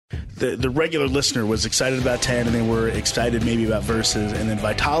the regular listener was excited about 10, and they were excited maybe about Versus, and then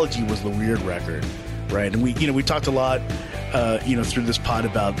Vitalogy was the weird record, right? And we talked a lot, through this pod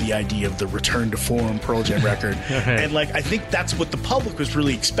about the idea of the return to form Pearl Jam record, and like I think that's what the public was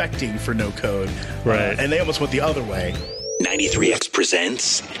really expecting for No Code, right? And they almost went the other way. 93X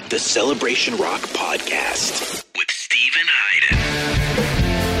presents the Celebration Rock Podcast with Stephen Hyden.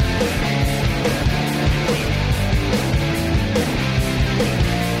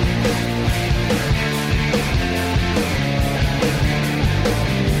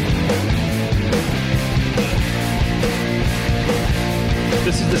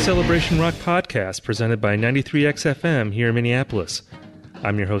 This is the Celebration Rock Podcast presented by 93X FM here in Minneapolis.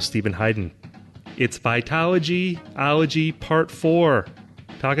 I'm your host, Stephen Hyden. It's Vitalogy-ology Part 4,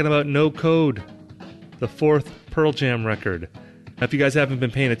 talking about No Code, the fourth Pearl Jam record. Now, if you guys haven't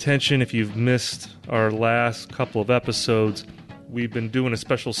been paying attention, if you've missed our last couple of episodes, we've been doing a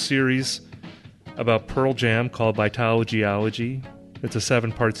special series about Pearl Jam called Vitalogy-ology. It's a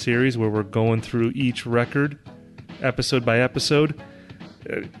 7-part series where we're going through each record, episode by episode.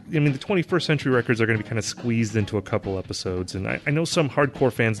 I mean, the 21st century records are going to be kind of squeezed into a couple episodes, and I know some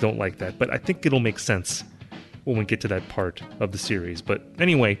hardcore fans don't like that, but I think it'll make sense when we get to that part of the series. But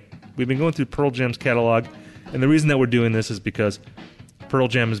anyway, we've been going through Pearl Jam's catalog, and the reason that we're doing this is because Pearl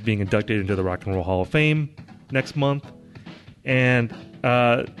Jam is being inducted into the Rock and Roll Hall of Fame next month, and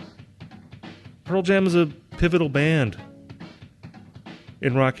Pearl Jam is a pivotal band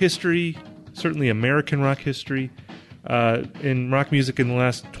in rock history, certainly American rock history, in rock music in the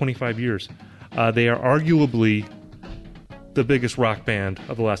last 25 years. They are arguably the biggest rock band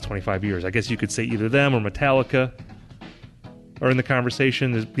of the last 25 years. I guess you could say either them or Metallica are in the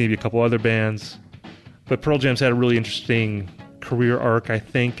conversation. There's maybe a couple other bands. But Pearl Jam's had a really interesting career arc, I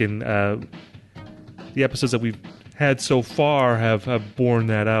think, and the episodes that we've had so far have borne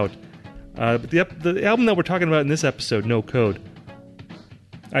that out. But the album that we're talking about in this episode, No Code,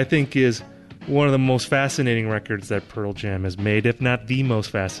 I think is one of the most fascinating records that Pearl Jam has made, if not the most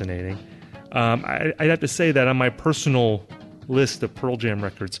fascinating. I'd have to say that on my personal list of Pearl Jam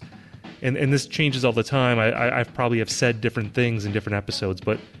records, and this changes all the time. I probably have said different things in different episodes,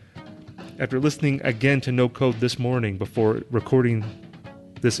 but after listening again to No Code this morning before recording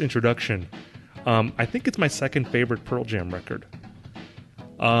this introduction, I think it's my second favorite Pearl Jam record.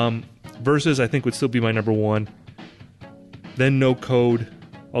 Versus, I think, would still be my number one. Then No Code,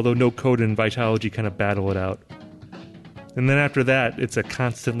 although No Code and Vitalogy kind of battle it out. And then after that, it's a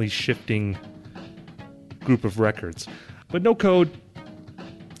constantly shifting group of records. But No Code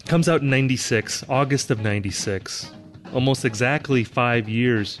comes out in 96, August of 96, almost exactly 5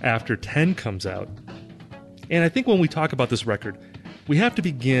 years after 10 comes out. And I think when we talk about this record, we have to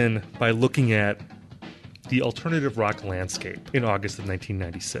begin by looking at the alternative rock landscape in August of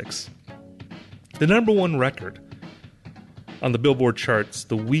 1996. The number one record on the Billboard charts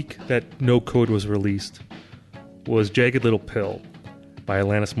the week that No Code was released was Jagged Little Pill by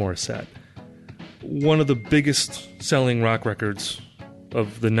Alanis Morissette. One of the biggest selling rock records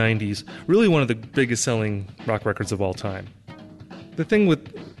of the 90s, really one of the biggest selling rock records of all time. The thing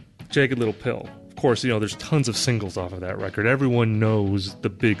with Jagged Little Pill, of course, there's tons of singles off of that record. Everyone knows the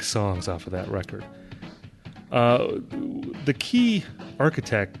big songs off of that record. The key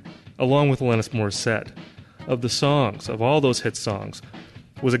architect, along with Alanis Morissette, of the songs, of all those hit songs,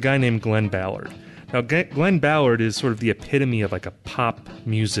 was a guy named Glenn Ballard. Now, Glenn Ballard is sort of the epitome of like a pop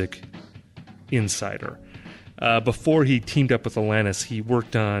music insider. Before he teamed up with Alanis, he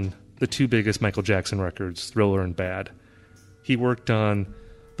worked on the two biggest Michael Jackson records, Thriller and Bad. He worked on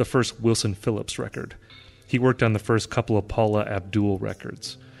the first Wilson Phillips record. He worked on the first couple of Paula Abdul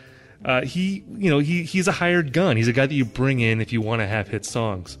records. He's a hired gun. He's a guy that you bring in if you want to have hit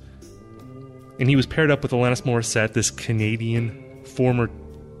songs. And he was paired up with Alanis Morissette, this Canadian former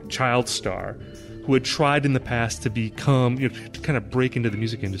child star who had tried in the past to become, to kind of break into the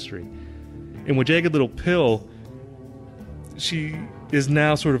music industry. And with Jagged Little Pill, she is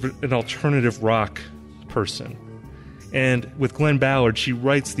now sort of an alternative rock person. And with Glenn Ballard, she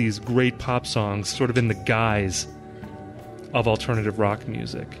writes these great pop songs sort of in the guise of alternative rock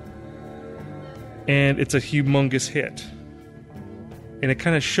music. And it's a humongous hit. And it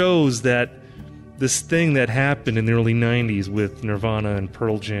kind of shows that this thing that happened in the early 90s with Nirvana and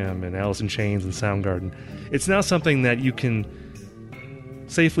Pearl Jam and Alice in Chains and Soundgarden, it's now something that you can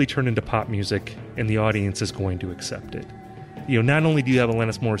safely turn into pop music and the audience is going to accept it. Not only do you have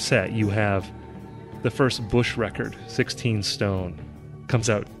Alanis Morissette, you have the first Bush record, 16 Stone, comes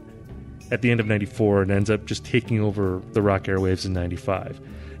out at the end of 94 and ends up just taking over the rock airwaves in 95.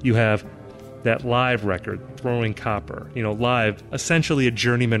 You have that live record, Throwing Copper. Live, essentially a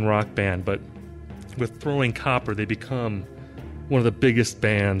journeyman rock band, but with Throwing Copper, they become one of the biggest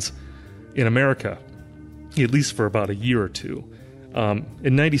bands in America, at least for about a year or two.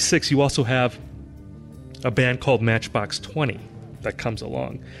 In 96, you also have a band called Matchbox 20 that comes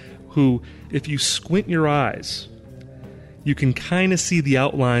along, who, if you squint your eyes, you can kind of see the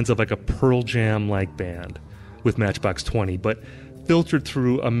outlines of like a Pearl Jam-like band with Matchbox 20, but filtered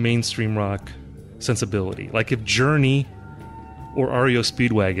through a mainstream rock sensibility. Like if Journey or REO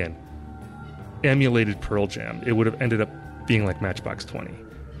Speedwagon emulated Pearl Jam, it would have ended up being like Matchbox 20.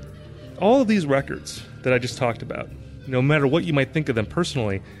 All of these records that I just talked about, no matter what you might think of them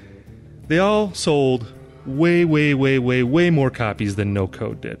personally, they all sold way more copies than No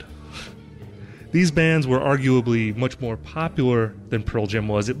Code did. These bands were arguably much more popular than Pearl Jam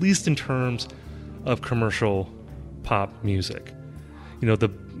was, at least in terms of commercial pop music.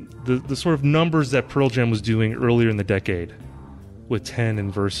 The sort of numbers that Pearl Jam was doing earlier in the decade with 10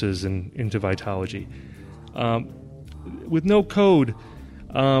 and Versus and into Vitalogy. With No Code,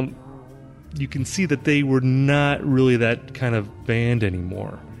 you can see that they were not really that kind of band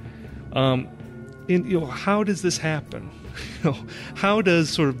anymore. How does this happen? How does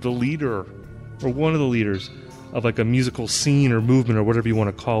sort of the leader or one of the leaders of like a musical scene or movement or whatever you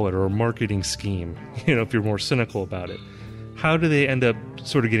want to call it, or a marketing scheme, if you're more cynical about it, how do they end up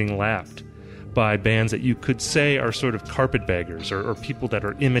sort of getting lapped by bands that you could say are sort of carpetbaggers or people that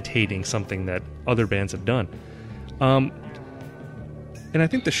are imitating something that other bands have done? And I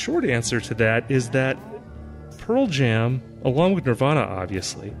think the short answer to that is that Pearl Jam, along with Nirvana,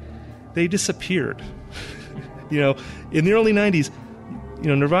 obviously, they disappeared. In the early 90s,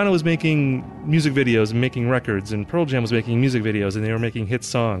 Nirvana was making music videos and making records, and Pearl Jam was making music videos, and they were making hit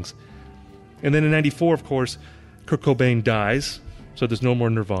songs. And then in 94, of course, Kurt Cobain dies, so there's no more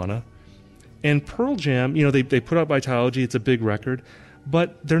Nirvana. And Pearl Jam, they put out Vitalogy, it's a big record,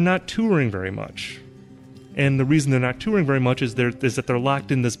 but they're not touring very much. And the reason they're not touring very much is that they're locked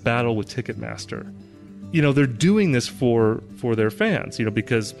in this battle with Ticketmaster. They're doing this for their fans,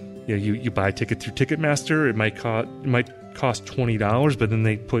 because you buy a ticket through Ticketmaster, it might cost $20, but then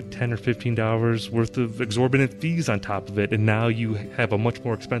they put $10 or $15 worth of exorbitant fees on top of it, and now you have a much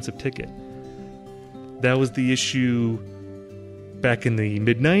more expensive ticket. That was the issue back in the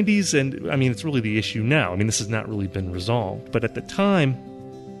mid-90s, and it's really the issue now. This has not really been resolved, but at the time,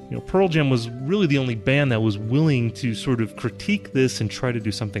 Pearl Jam was really the only band that was willing to sort of critique this and try to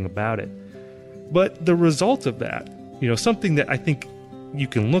do something about it. But the result of that, something that I think you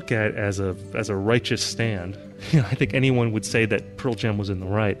can look at as a righteous stand, I think anyone would say that Pearl Jam was in the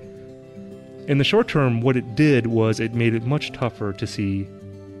right. In the short term, what it did was it made it much tougher to see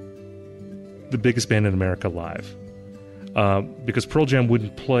the biggest band in America live. Because Pearl Jam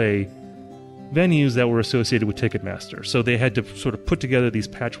wouldn't play venues that were associated with Ticketmaster. So they had to sort of put together these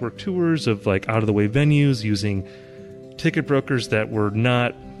patchwork tours of like out-of-the-way venues using ticket brokers that were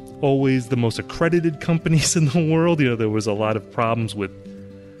not always the most accredited companies in the world. There was a lot of problems with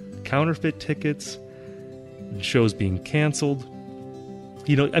counterfeit tickets, and shows being canceled.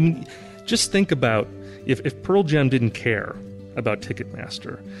 Just think about if Pearl Jam didn't care about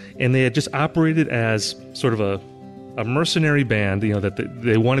Ticketmaster and they had just operated as sort of a mercenary band, that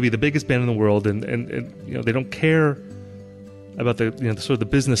they want to be the biggest band in the world, and they don't care about the sort of the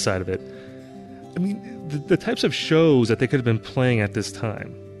business side of it. The types of shows that they could have been playing at this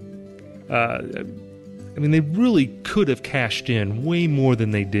time, they really could have cashed in way more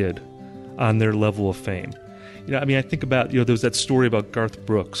than they did on their level of fame. I think about, there was that story about Garth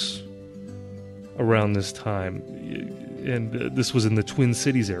Brooks around this time, and this was in the Twin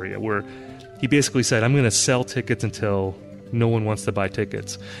Cities area, where he basically said, I'm going to sell tickets until no one wants to buy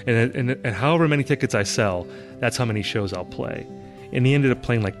tickets. And however many tickets I sell, that's how many shows I'll play. And he ended up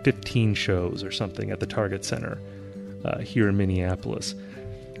playing like 15 shows or something at the Target Center here in Minneapolis.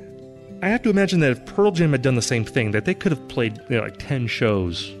 I have to imagine that if Pearl Jam had done the same thing, that they could have played like 10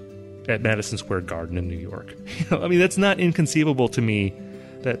 shows at Madison Square Garden in New York. That's not inconceivable to me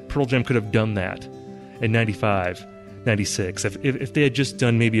that Pearl Jam could have done that in 95, 96, if they had just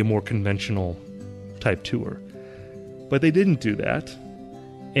done maybe a more conventional type tour. But they didn't do that.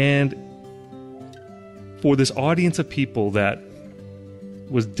 And for this audience of people that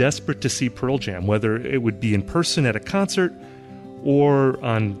was desperate to see Pearl Jam, whether it would be in person at a concert or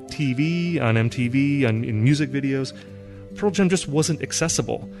on TV, on MTV, in music videos, Pearl Jam just wasn't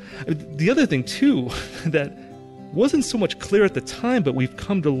accessible. The other thing, too, that wasn't so much clear at the time, but we've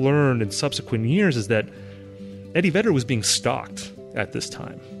come to learn in subsequent years, is that Eddie Vedder was being stalked at this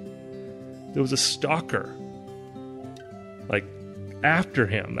time. There was a stalker, like after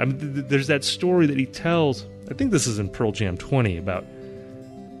him. I mean, there's that story that he tells, I think this is in Pearl Jam 20, about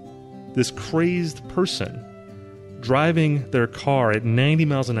this crazed person driving their car at 90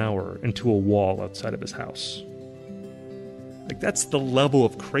 miles an hour into a wall outside of his house. Like, that's the level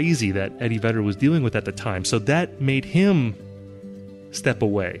of crazy that Eddie Vedder was dealing with at the time. So that made him step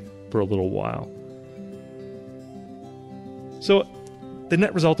away for a little while. So the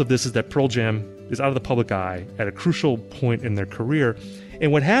net result of this is that Pearl Jam is out of the public eye at a crucial point in their career.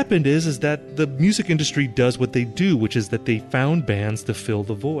 And what happened is that the music industry does what they do, which is that they found bands to fill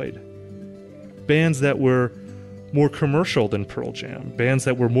the void. Bands that were more commercial than Pearl Jam, bands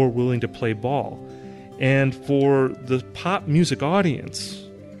that were more willing to play ball. And for the pop music audience,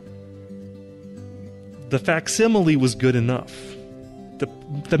 the facsimile was good enough.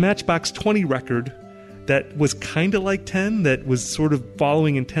 The Matchbox 20 record that was kind of like 10, that was sort of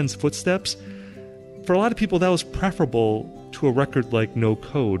following in 10's footsteps, for a lot of people that was preferable to a record like No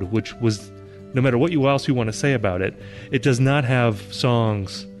Code, which was, no matter what else you want to say about it, it does not have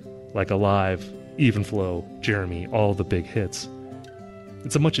songs like Alive, Even Flow, Jeremy, all the big hits.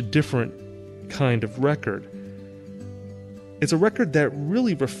 It's a much different kind of record. It's a record that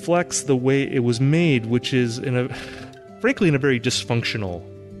really reflects the way it was made, which is frankly in a very dysfunctional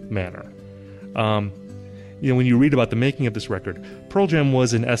manner. When you read about the making of this record, Pearl Jam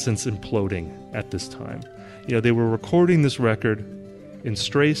was in essence imploding at this time. They were recording this record in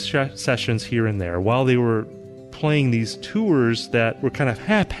stray sessions here and there while they were playing these tours that were kind of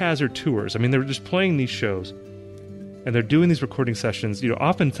haphazard tours. I mean, they were just playing these shows, and they're doing these recording sessions.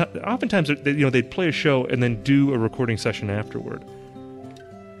 Oftentimes, they'd play a show and then do a recording session afterward.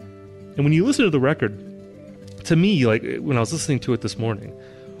 And when you listen to the record, to me, like when I was listening to it this morning,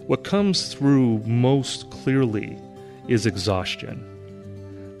 what comes through most clearly is exhaustion.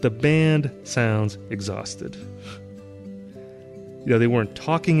 The band sounds exhausted. They weren't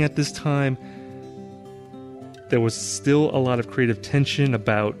talking at this time. There was still a lot of creative tension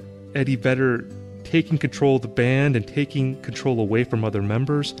about Eddie Vedder taking control of the band and taking control away from other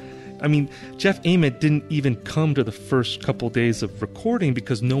members. I mean, Jeff Ament didn't even come to the first couple days of recording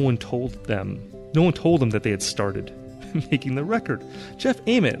because no one told them that they had started making the record. Jeff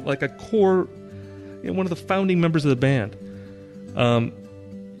Ament, like a core, one of the founding members of the band,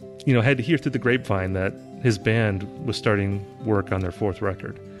 had to hear through the grapevine that his band was starting work on their fourth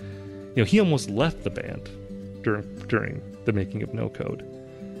record. He almost left the band during the making of No Code.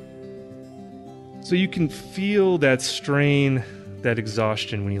 So you can feel that strain, that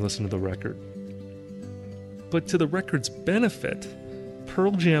exhaustion when you listen to the record. But to the record's benefit,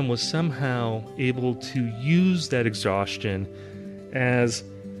 Pearl Jam was somehow able to use that exhaustion as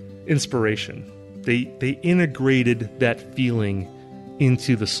inspiration. They integrated that feeling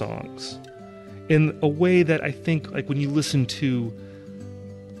into the songs in a way that I think, like when you listen to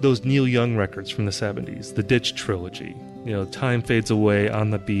those Neil Young records from the 70s, the Ditch trilogy, Time Fades Away,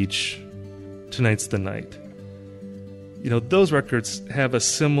 On the Beach, Tonight's the Night. Those records have a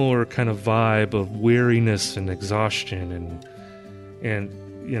similar kind of vibe of weariness and exhaustion and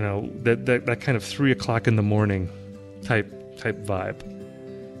that kind of 3 o'clock in the morning type vibe.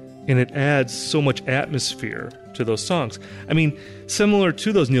 And it adds so much atmosphere to those songs. I mean, similar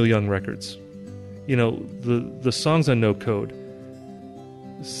to those Neil Young records, the songs on No Code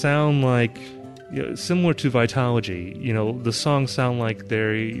sound like, similar to Vitalogy, the songs sound like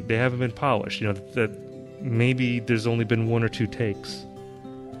they haven't been polished, that maybe there's only been 1 or 2 takes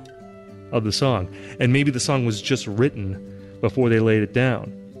of the song. And maybe the song was just written before they laid it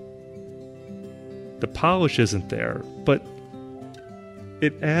down. The polish isn't there, but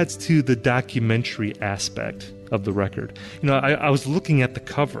it adds to the documentary aspect of the record. I was looking at the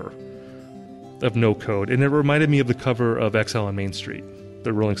cover of No Code, and it reminded me of the cover of Exile on Main Street,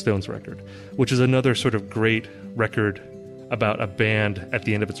 the Rolling Stones record, which is another sort of great record about a band at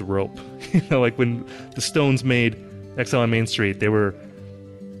the end of its rope. Like when the Stones made Exile on Main Street, they were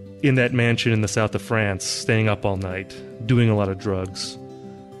in that mansion in the south of France, staying up all night, doing a lot of drugs,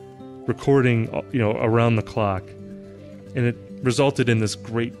 recording, around the clock. And it resulted in this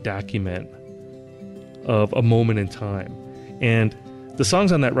great document of a moment in time. And the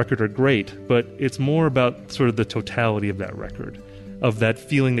songs on that record are great, but it's more about sort of the totality of that record, of that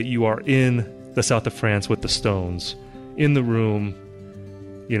feeling that you are in the south of France with the Stones, in the room,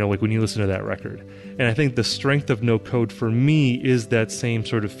 like when you listen to that record. And I think the strength of No Code for me is that same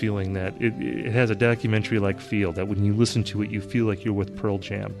sort of feeling, that it has a documentary-like feel, that when you listen to it, you feel like you're with Pearl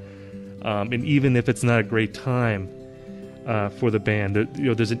Jam. And even if it's not a great time for the band,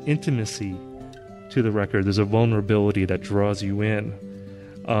 there's an intimacy to the record. There's a vulnerability that draws you in,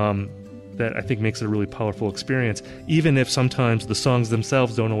 that I think makes it a really powerful experience, even if sometimes the songs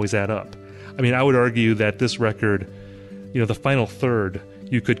themselves don't always add up. I mean, I would argue that this record, the final third,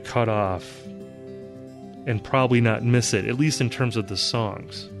 you could cut off and probably not miss it, at least in terms of the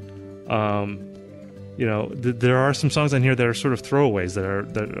songs. There are some songs on here that are sort of throwaways,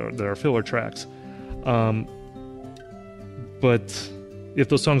 that are filler tracks. But if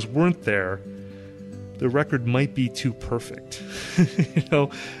those songs weren't there, the record might be too perfect.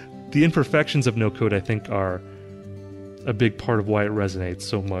 The imperfections of No Code, I think, are a big part of why it resonates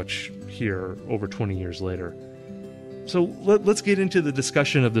so much here over 20 years later. So let's get into the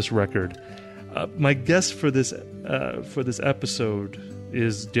discussion of this record. My guest for this episode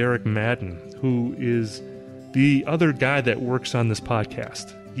is Derek Madden, who is the other guy that works on this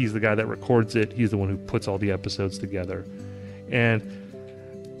podcast. He's the guy that records it. He's the one who puts all the episodes together. And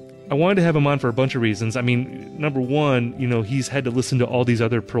I wanted to have him on for a bunch of reasons. I mean, number one, he's had to listen to all these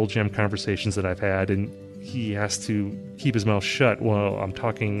other Pearl Jam conversations that I've had, and he has to keep his mouth shut while I'm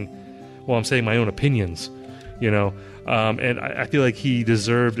saying my own opinions, and I feel like he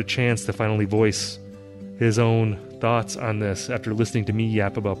deserved a chance to finally voice his own thoughts on this after listening to me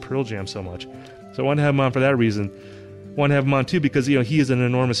yap about Pearl Jam so much. So I wanted to have him on for that reason. I want to have him on too because, he is an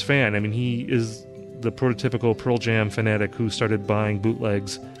enormous fan. I mean, he is the prototypical Pearl Jam fanatic who started buying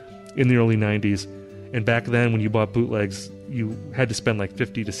bootlegs in the early 90s. And back then, when you bought bootlegs, you had to spend like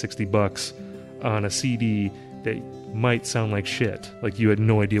 $50 to $60 on a CD that might sound like shit. Like you had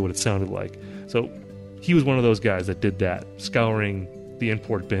no idea what it sounded like. So he was one of those guys that did that, scouring the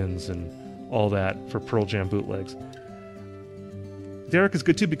import bins and all that for Pearl Jam bootlegs. Derek is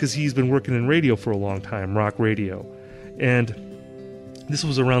good too because he's been working in radio for a long time, rock radio. And this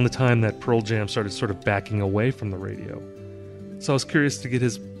was around the time that Pearl Jam started sort of backing away from the radio. So I was curious to get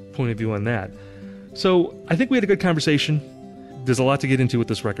his point of view on that. So I think we had a good conversation. There's a lot to get into with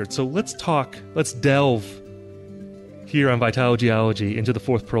this record. So let's delve here on Vitalogy-ology into the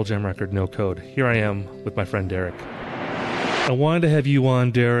fourth Pearl Jam record, No Code. Here I am with my friend Derek. I wanted to have you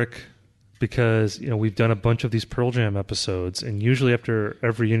on, Derek, because we've done a bunch of these Pearl Jam episodes, and usually after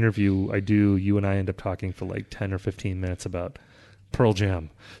every interview I do, you and I end up talking for like 10 or 15 minutes about Pearl Jam.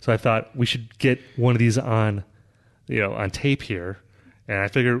 So I thought we should get one of these on tape here, and I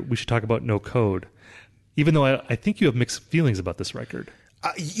figured we should talk about No Code, even though I think you have mixed feelings about this record.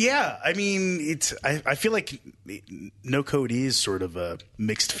 Yeah, I mean, I feel like No Code is sort of a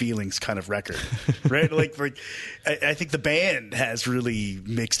mixed feelings kind of record, right? like I think the band has really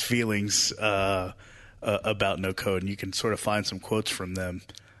mixed feelings about No Code, and you can sort of find some quotes from them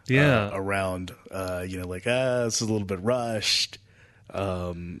around, this is a little bit rushed.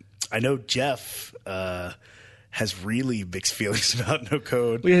 I know Jeff has really mixed feelings about No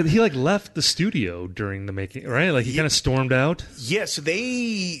Code. Well, yeah, he left the studio during the making, right? Like he kind of stormed out. Yeah, so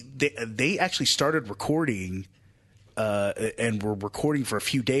they actually started recording, and were recording for a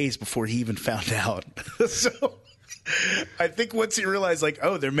few days before he even found out. So I think once he realized,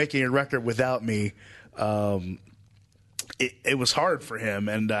 they're making a record without me, it was hard for him.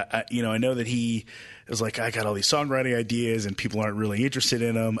 And I know that he was like, I got all these songwriting ideas, and people aren't really interested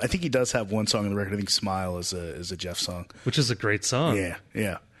in them. I think he does have one song on the record. I think "Smile" is a Jeff song, which is a great song. Yeah.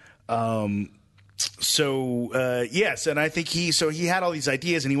 Yes, and I think he had all these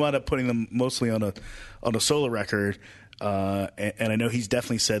ideas, and he wound up putting them mostly on a solo record. And I know he's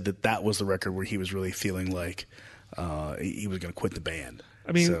definitely said that was the record where he was really feeling like he was going to quit the band.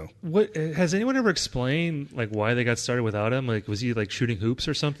 I mean, what has anyone ever explained why they got started without him? Was he shooting hoops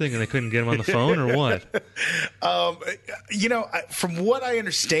or something, and they couldn't get him on the phone, or what? From what I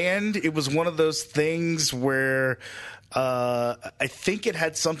understand, it was one of those things where I think it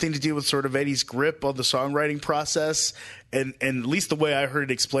had something to do with sort of Eddie's grip on the songwriting process, and at least the way I heard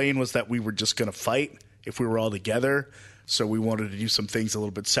it explained was that we were just going to fight if we were all together. So we wanted to do some things a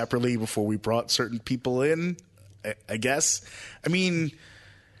little bit separately before we brought certain people in, I guess. I mean,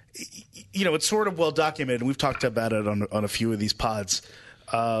 it's sort of well documented, and we've talked about it on a few of these pods,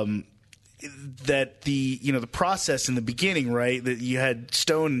 that the process in the beginning, right, that you had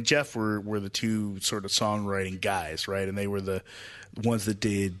Stone and Jeff were the two sort of songwriting guys, right, and they were the ones that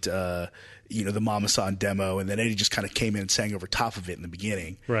did the Mama San demo, and then Eddie just kind of came in and sang over top of it in the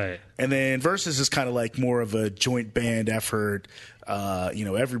beginning, right, and then Versus is kind of more of a joint band effort.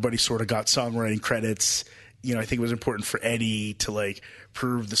 Everybody sort of got songwriting credits. I think it was important for Eddie to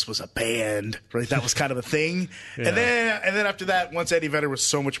prove this was a band, right? That was kind of a thing. Yeah. And then after that, once Eddie Vedder was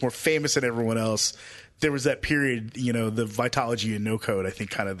so much more famous than everyone else, there was that period, the Vitalogy and No Code, I think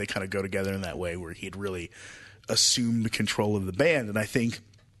they kind of go together in that way, where he had really assumed the control of the band. And I think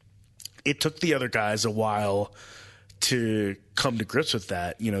it took the other guys a while to come to grips with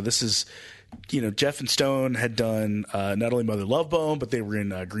that. This is, Jeff and Stone had done not only Mother Love Bone, but they were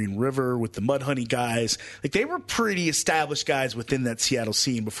in Green River with the Mudhoney guys. Like, they were pretty established guys within that Seattle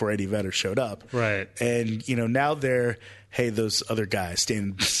scene before Eddie Vedder showed up. Right. And, now they're, hey, those other guys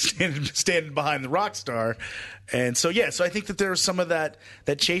standing behind the rock star. And so, so I think that there's some of that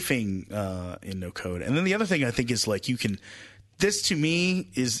chafing in No Code. And then the other thing I think is, like, this to me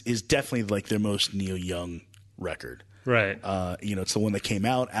is definitely like their most Neil Young record. Right. It's the one that came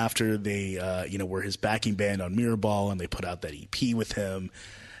out after they, were his backing band on Mirrorball, and they put out that EP with him.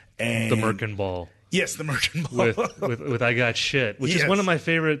 And the Merkin Ball. Yes, the Merkin Ball. with I Got Shit, which is one of my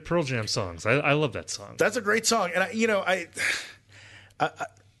favorite Pearl Jam songs. I love that song. That's a great song. And, I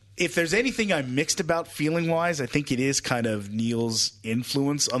if there's anything I'm mixed about feeling-wise, I think it is kind of Neil's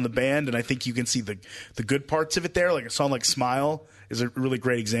influence on the band, and I think you can see the good parts of it there. Like a song like Smile is a really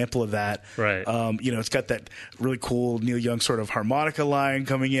great example of that. Right. It's got that really cool Neil Young sort of harmonica line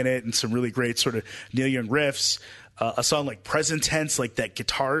coming in it and some really great sort of Neil Young riffs. A song like Present Tense, like that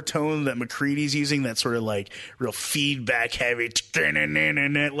guitar tone that McCready's using, that sort of like real feedback heavy,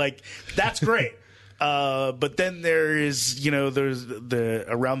 like that's great. But then there is, there's the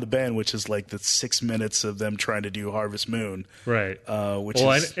Around the Bend, which is like the 6 minutes of them trying to do Harvest Moon. Right.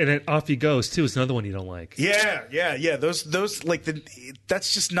 And Off He Goes too is another one you don't like. Yeah. Those like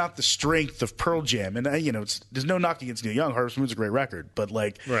that's just not the strength of Pearl Jam. And there's no knock against Neil Young. Harvest Moon's a great record, but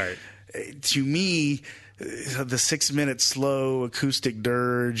like, right. To me, the 6 minute slow acoustic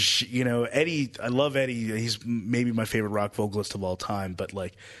dirge, Eddie, I love Eddie. He's maybe my favorite rock vocalist of all time, but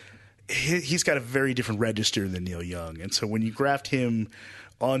like, he's got a very different register than Neil Young. And so when you graft him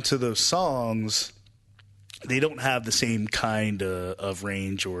onto those songs, they don't have the same kind of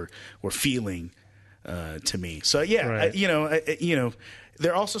range or feeling to me. So, right.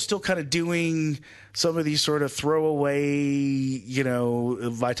 They're also still kind of doing some of these sort of throwaway,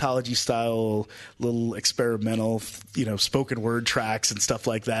 Vitalogy style, little experimental, spoken word tracks and stuff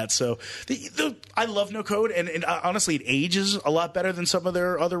like that. So I love No Code, and honestly, it ages a lot better than some of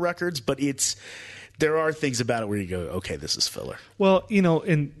their other records. But there are things about it where you go, okay, this is filler. Well,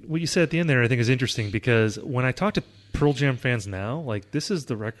 and what you said at the end there, I think is interesting, because when I talk to Pearl Jam fans now, like, this is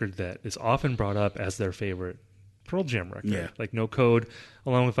the record that is often brought up as their favorite Pearl Jam record. Yeah. Like No Code,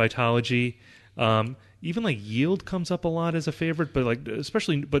 along with Vitalogy. Even like Yield comes up a lot as a favorite,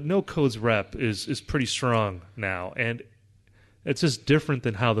 but No Code's rep is pretty strong now, and it's just different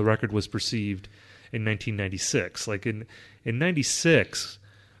than how the record was perceived in 1996. Like in 96,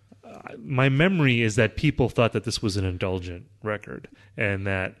 my memory is that people thought that this was an indulgent record, and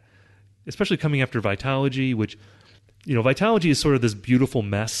that, especially coming after Vitalogy, which, Vitalogy is sort of this beautiful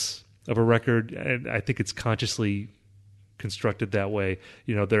mess of a record, and I think it's consciously constructed that way.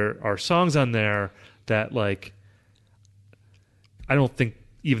 There are songs on there that, like, I don't think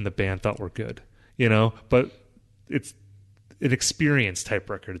even the band thought were good, but it's an experience type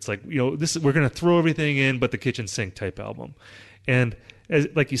record. It's like, we're going to throw everything in but the kitchen sink type album. And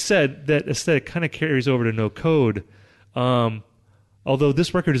like you said, that aesthetic kind of carries over to No Code. Although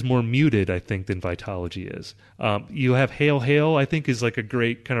this record is more muted, I think, than Vitalogy is. You have Hail Hail, I think, is like a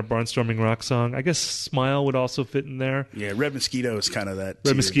great kind of barnstorming rock song. I guess Smile would also fit in there. Yeah, Red Mosquito is kind of that,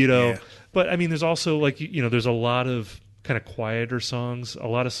 Red too. Mosquito. Yeah. But, I mean, there's also, like, there's a lot of kind of quieter songs, a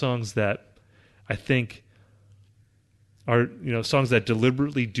lot of songs that I think are, songs that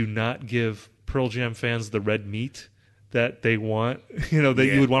deliberately do not give Pearl Jam fans the red meat that they want, you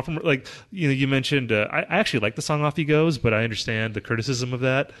would want from, like, you mentioned, I actually like the song Off He Goes, but I understand the criticism of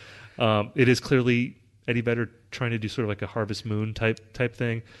that. It is clearly Eddie Vedder trying to do sort of like a Harvest Moon type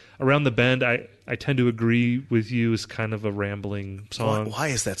thing. Around the Bend, I tend to agree with you, is kind of a rambling song. Why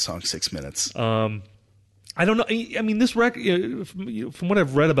is that song 6 minutes? I don't know. I mean, this record, from what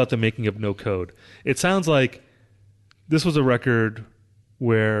I've read about the making of No Code, it sounds like this was a record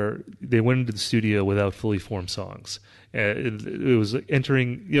where they went into the studio without fully formed songs. It was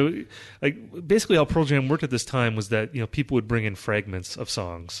entering, like, basically how Pearl Jam worked at this time was that, people would bring in fragments of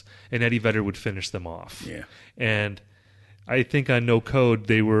songs and Eddie Vedder would finish them off. Yeah. And I think on No Code,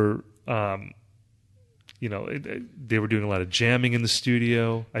 they were, they were doing a lot of jamming in the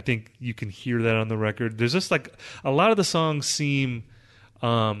studio. I think you can hear that on the record. There's just like a lot of the songs seem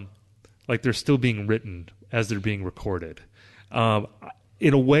like they're still being written as they're being recorded.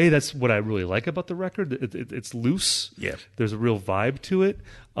 In a way, that's what I really like about the record. It's loose. Yeah. There's a real vibe to it.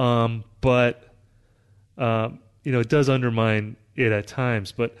 But it does undermine it at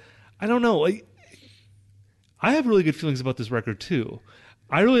times. But I don't know. I have really good feelings about this record, too.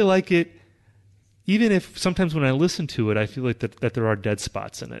 I really like it, even if sometimes when I listen to it, I feel like that there are dead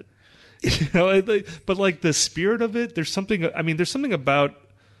spots in it. But like the spirit of it, there's something. I mean, there's something about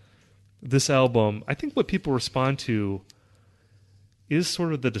this album. I think what people respond to is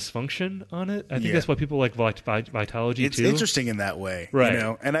sort of the dysfunction on it. I think that's why people like Vitalogy it's too. It's interesting in that way, right? You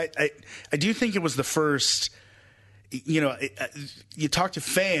know? And I do think it was the first. You know, you talk to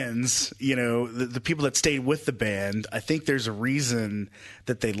fans, you know, the people that stayed with the band, I think there's a reason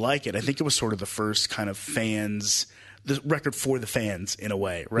that they like it. I think it was sort of the first kind of fans, the record for the fans in a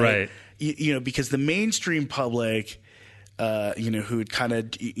way, right? You know, because the mainstream public, you know, who had kind of,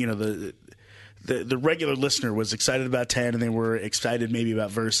 you know, the regular listener was excited about 10 and they were excited maybe about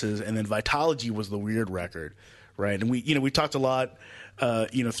Versus, and then Vitalogy was the weird record, right? And we talked a lot,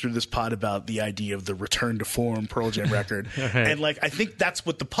 you know, through this pod about the idea of the return to form Pearl Jam record. Right. And like, I think that's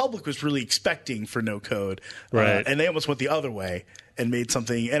what the public was really expecting for No Code. Right. And they almost went the other way and made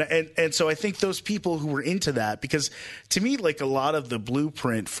something. And so I think those people who were into that, because to me, like a lot of the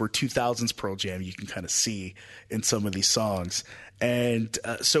blueprint for 2000s Pearl Jam, you can kind of see in some of these songs. And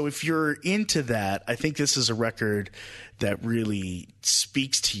so if you're into that, I think this is a record that really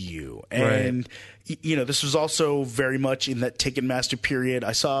speaks to you. And, you know, this was also very much in that Ticketmaster period.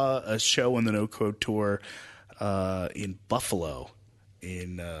 I saw a show on the No Code tour in Buffalo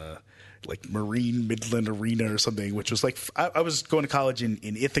in like Marine Midland Arena or something, which was like I was going to college in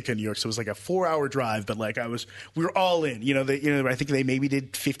Ithaca, New York, so it was like a 4-hour drive, but like we were all in. You know, I think they maybe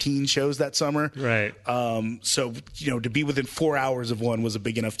did 15 shows that summer. Right. So you know, to be within 4 hours of one was a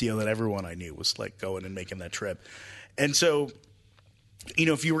big enough deal that everyone I knew was like going and making that trip. And so, you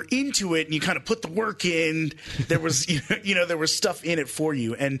know, if you were into it and you kind of put the work in, there was, you know, there was stuff in it for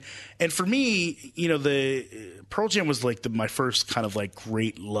you. And for me, you know, the Pearl Jam was like my first kind of like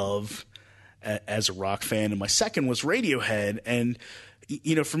great love as a rock fan. And my second was Radiohead. And,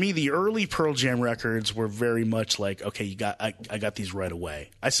 you know, for me, the early Pearl Jam records were very much like, okay, I got these right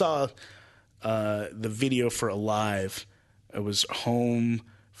away. I saw the video for Alive. I was home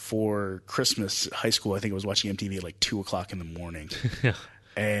for Christmas, high school. I think I was watching MTV at like 2:00 in the morning. Yeah.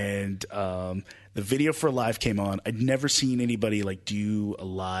 And the video for Alive came on. I'd never seen anybody like do a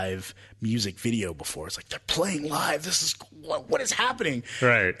live music video before. It's like, they're playing live. This is what is happening?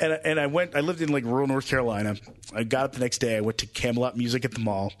 Right. And I lived in like rural North Carolina. I got up the next day. I went to Camelot Music at the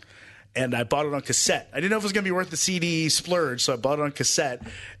mall. And I bought it on cassette. I didn't know if it was going to be worth the CD splurge, so I bought it on cassette,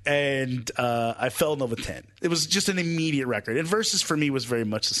 and I fell in love with 10. It was just an immediate record. And Versus for me was very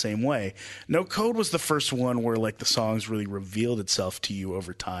much the same way. No Code was the first one where like the songs really revealed itself to you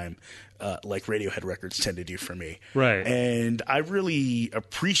over time, like Radiohead records tend to do for me. Right. And I really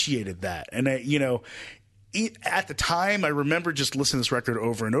appreciated that. And at the time, I remember just listening to this record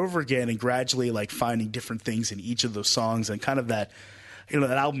over and over again, and gradually like finding different things in each of those songs, and kind of that, you know,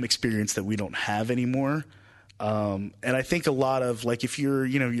 that album experience that we don't have anymore. And I think a lot of like, if you're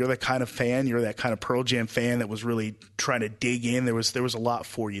that kind of fan, you're that kind of Pearl Jam fan that was really trying to dig in, there was a lot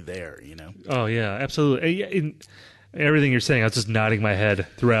for you there, you know? Oh yeah, absolutely. In everything you're saying, I was just nodding my head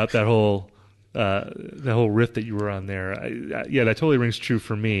throughout that whole riff that you were on there. Yeah, that totally rings true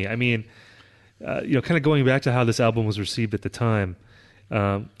for me. I mean, you know, kind of going back to how this album was received at the time,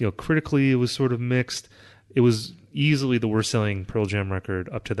 you know, critically it was sort of mixed. It was easily the worst-selling Pearl Jam record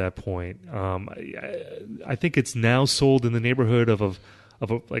up to that point. I think it's now sold in the neighborhood of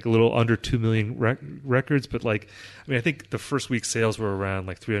like a little under 2 million records, but like, I mean, I think the first week sales were around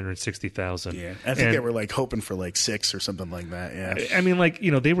like 360,000. Yeah, I think they were like hoping for like 6 or something like that. Yeah, I mean, like,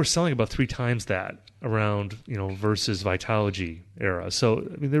 you know, they were selling about 3 times that around, you know, Versus Vitalogy era. So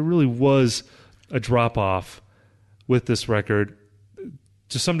I mean, there really was a drop off with this record.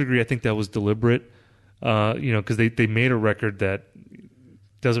 To some degree, I think that was deliberate. You know, because they made a record that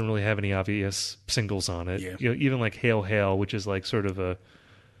doesn't really have any obvious singles on it. Yeah. You know, even like Hail Hail, which is like sort of a,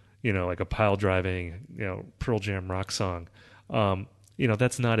 you know, like a pile driving, you know, Pearl Jam rock song. You know,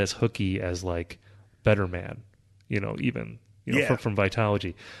 that's not as hooky as like Better Man, you know, even, you know, from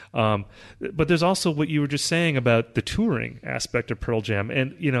Vitalogy. But there's also what you were just saying about the touring aspect of Pearl Jam.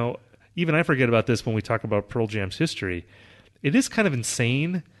 And, you know, even I forget about this when we talk about Pearl Jam's history. It is kind of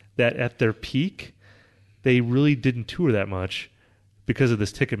insane that at their peak, they really didn't tour that much because of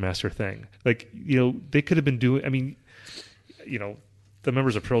this Ticketmaster thing. Like, you know, they could have been doing, I mean, you know, the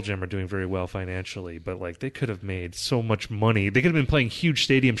members of Pearl Jam are doing very well financially, but like they could have made so much money. They could have been playing huge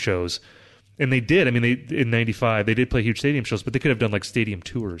stadium shows, and they did. I mean, in '95 they did play huge stadium shows, but they could have done like stadium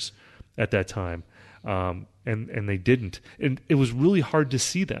tours at that time, and they didn't. And it was really hard to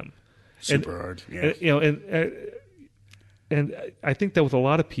see them. Super hard. Yeah. And, you know, and I think that with a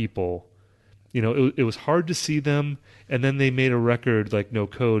lot of people, you know, it was hard to see them, and then they made a record like No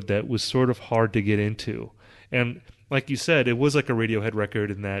Code that was sort of hard to get into. And like you said, it was like a Radiohead record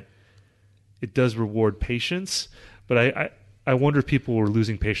in that it does reward patience, but I wonder if people were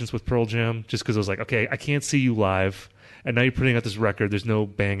losing patience with Pearl Jam just because it was like, okay, I can't see you live, and now you're putting out this record. There's no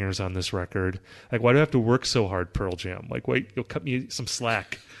bangers on this record. Like, why do I have to work so hard, Pearl Jam? Like, wait, you'll cut me some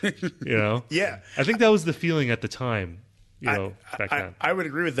slack, you know? Yeah. I think that was the feeling at the time, back then. I would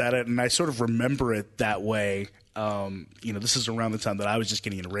agree with that, and I sort of remember it that way. This is around the time that I was just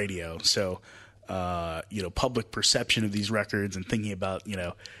getting into radio, so public perception of these records and thinking about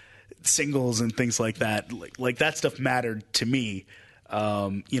singles and things like that, like that stuff mattered to me.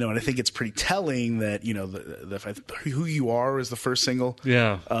 And I think it's pretty telling that the Who You Are is the first single,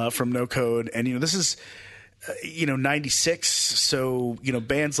 from No Code, and this is 96, so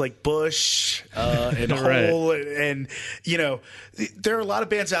bands like Bush and Hole, and there are a lot of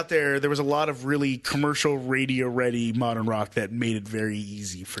bands out there. There was a lot of really commercial, radio ready modern rock that made it very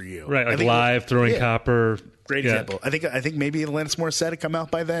easy for you, right? Like Live, Throwing Copper, great example. I think maybe Alanis Morissette had come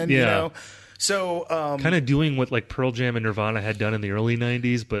out by then, So kind of doing what like Pearl Jam and Nirvana had done in the early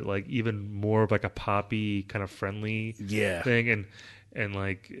 90s, but like even more of like a poppy kind of friendly thing. And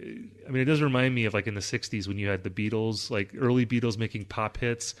like, I mean, it does remind me of like in the 60s when you had the Beatles, like early Beatles making pop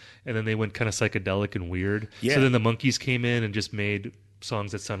hits, and then they went kind of psychedelic and weird. So then the Monkees came in and just made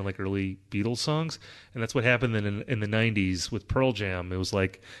songs that sounded like early Beatles songs. And that's what happened then in the 90s with Pearl Jam. It was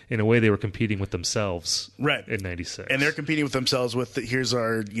like, in a way, they were competing with themselves in 96. And they're competing with themselves with, here's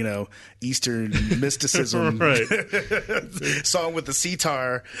our, Eastern mysticism song with the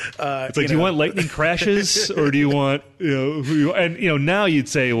sitar. It's like, do you want lightning crashes or do you want, now you'd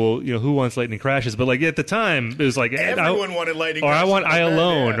say, well, who wants lightning crashes? But like at the time, it was like, everyone wanted lightning crashes. Or I want I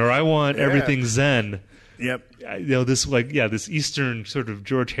Alone, or I want Everything Zen. Yep. This Eastern sort of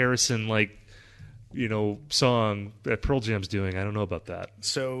George Harrison song that Pearl Jam's doing. I don't know about that.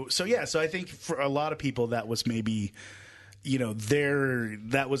 So I think for a lot of people that was maybe, it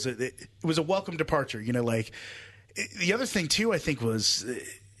was a welcome departure. The other thing too, I think was,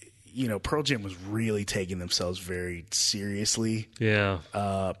 Pearl Jam was really taking themselves very seriously. Yeah.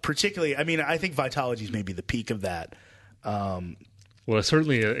 Particularly, I mean, I think Vitalogy is maybe the peak of that. Well,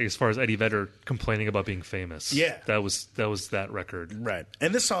 certainly as far as Eddie Vedder complaining about being famous. Yeah. That was that record. Right.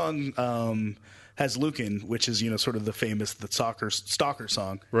 And this song has Lukin, which is, sort of the stalker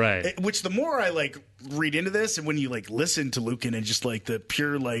song. Right. Which the more I read into this, and when you listen to Lukin and just the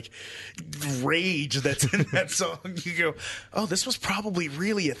pure rage that's in that song, you go, oh, this was probably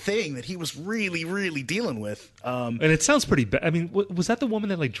really a thing that he was really, really dealing with. And it sounds pretty bad. I mean, was that the woman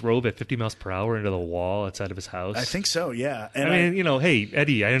that drove at 50 miles per hour into the wall outside of his house? I think so, yeah. And I mean, hey,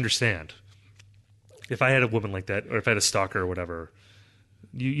 Eddie, I understand. If I had a woman like that, or if I had a stalker or whatever,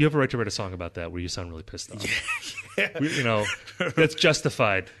 you have a right to write a song about that where you sound really pissed off. Yeah. That's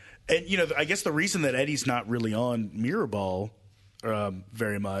justified. And, I guess the reason that Eddie's not really on Mirrorball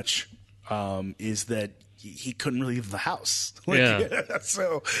very much is that he couldn't really leave the house.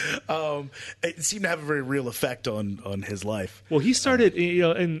 So it seemed to have a very real effect on his life. Well, he started,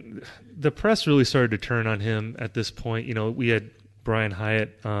 and the press really started to turn on him at this point. We had Brian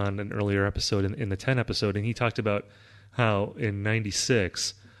Hyatt on an earlier episode, in the 10 episode, and he talked about how in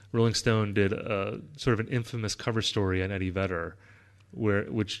 96 Rolling Stone did a sort of an infamous cover story on Eddie Vedder,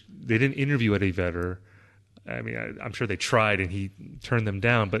 which they didn't interview Eddie Vedder. I mean, I'm sure they tried and he turned them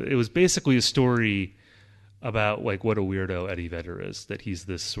down, but it was basically a story about what a weirdo Eddie Vedder is, that he's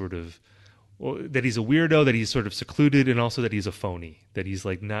this sort of, that he's a weirdo, that he's sort of secluded, and also that he's a phony, that he's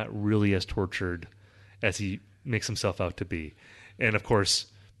not really as tortured as he makes himself out to be. And of course,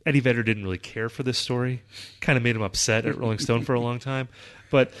 Eddie Vedder didn't really care for this story. Kind of made him upset at Rolling Stone for a long time.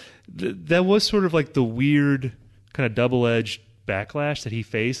 But that was sort of the weird kind of double-edged backlash that he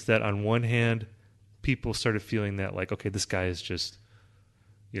faced, that on one hand, people started feeling that okay, this guy is just,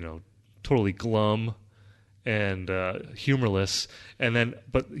 totally glum and humorless. And then,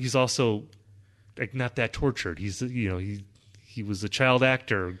 but he's also not that tortured. He's, he was a child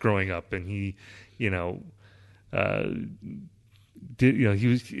actor growing up, and he, he was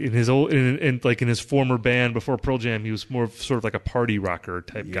in his old, in his former band before Pearl Jam, he was more of sort of a party rocker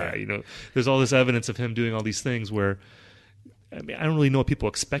type guy. There's all this evidence of him doing all these things where, I mean, I don't really know what people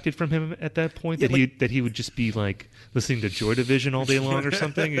expected from him at that point. That he would just be listening to Joy Division all day long or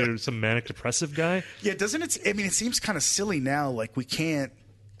something, or some manic depressive guy. Yeah, doesn't it? I mean, it seems kind of silly now. We can't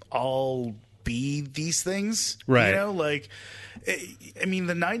all be these things, right? I mean,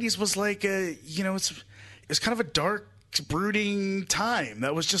 the '90s was it's kind of a dark, brooding time.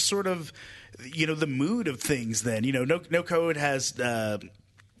 That was just sort of, the mood of things then. No Code has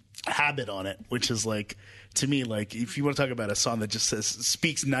Habit on it, which is to me, if you want to talk about a song that just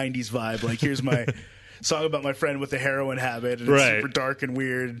speaks 90s vibe, here's my song about my friend with a heroin habit, and it's super dark and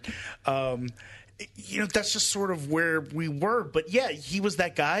weird. That's just sort of where we were. But yeah, he was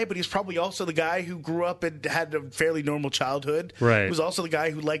that guy, but he's probably also the guy who grew up and had a fairly normal childhood. Right. He was also the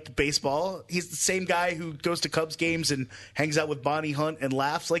guy who liked baseball. He's the same guy who goes to Cubs games and hangs out with Bonnie Hunt and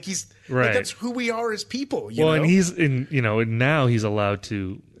laughs. Like that's who we are as people. You know? And he's and now he's allowed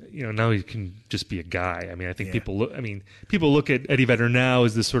to. Now he can just be a guy. I mean, I think people look at Eddie Vedder now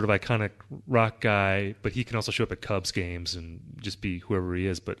as this sort of iconic rock guy, but he can also show up at Cubs games and just be whoever he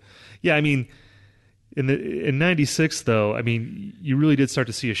is. But yeah, I mean, in '96 though, I mean, you really did start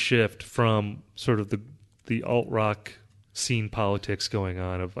to see a shift from sort of the alt rock scene politics going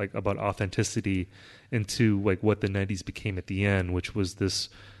on of like about authenticity into like what the '90s became at the end, which was this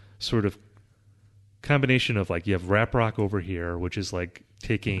sort of combination of like you have rap rock over here, which is like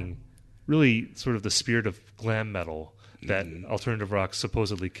taking really sort of the spirit of glam metal that alternative rock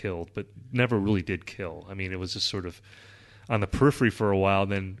supposedly killed, but never really did kill. I mean, it was just sort of on the periphery for a while.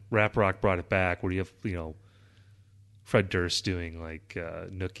 Then rap rock brought it back, where you have Fred Durst doing like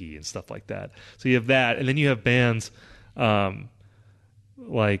Nookie and stuff like that. So you have that, and then you have bands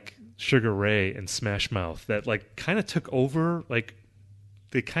like Sugar Ray and Smash Mouth that like kind of took over. Like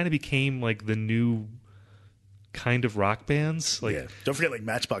they kind of became like the new kind of rock bands. Like don't forget like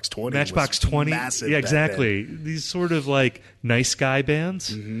Matchbox 20. Matchbox 20, massive. Yeah, exactly. These sort of like nice guy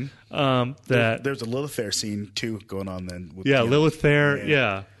bands. That there's a Lilith Fair scene too going on then. With, Lilith Fair.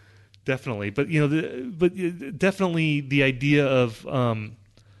 Yeah, definitely. But definitely the idea of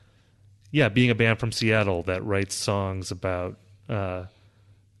being a band from Seattle that writes songs about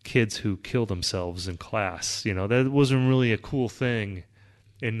kids who kill themselves in class. That wasn't really a cool thing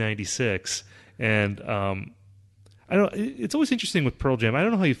in '96, and I don't. It's always interesting with Pearl Jam. I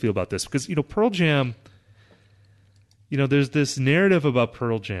don't know how you feel about this because Pearl Jam. There's this narrative about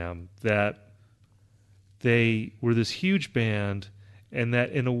Pearl Jam that they were this huge band, and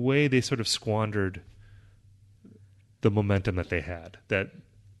that in a way they sort of squandered the momentum that they had. That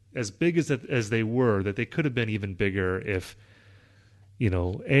as big as they were, that they could have been even bigger if,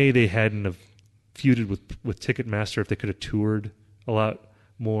 they hadn't have feuded with Ticketmaster, if they could have toured a lot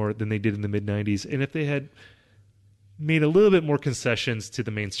more than they did in the mid '90s, and if they had made a little bit more concessions to the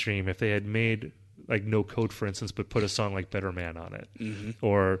mainstream, if they had made like No Code, for instance, but put a song like Better Man on it,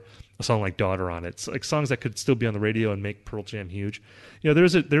 or a song like Daughter on it. It's like songs that could still be on the radio and make Pearl Jam huge. There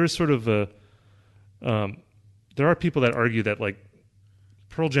is sort of a there are people that argue that like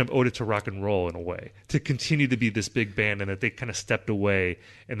Pearl Jam owed it to rock and roll in a way to continue to be this big band, and that they kind of stepped away,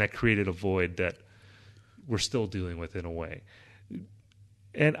 and that created a void that we're still dealing with in a way.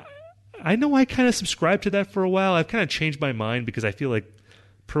 And I know I kind of subscribed to that for a while. I've kind of changed my mind because I feel like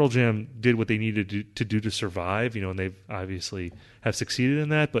Pearl Jam did what they needed to do to survive, and they've obviously have succeeded in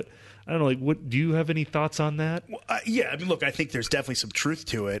that. But I don't know, like, what do you have any thoughts on that? Well, I mean, look, I think there's definitely some truth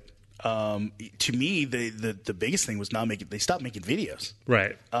to it. To me, the biggest thing was they stopped making videos,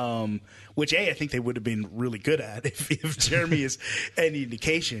 right? Which I think they would have been really good at if Jeremy is any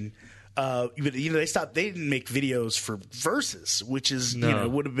indication. They didn't make videos for Versus, which is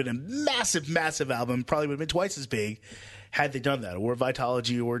would have been a massive album, probably would have been twice as big had they done that, or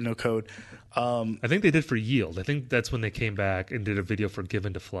Vitalogy or No Code. I think they did for Yield. I think that's when they came back and did a video for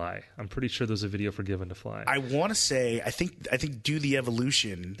Given to Fly. I'm pretty sure there's a video for Given to Fly. I want to say I think Do the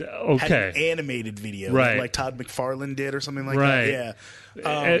Evolution had an animated video, right? Like Todd McFarlane did or something like that.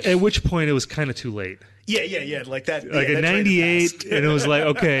 Yeah. At which point it was kind of too late. Yeah, like that. Like in '98, and it was like,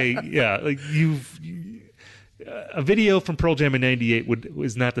 okay, yeah, like a video from Pearl Jam in '98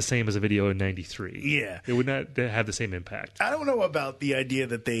 was not the same as a video in '93. Yeah, it would not have the same impact. I don't know about the idea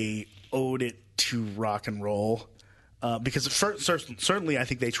that they owed it to rock and roll, because certainly I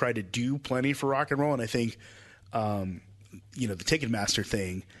think they tried to do plenty for rock and roll, and I think the Ticketmaster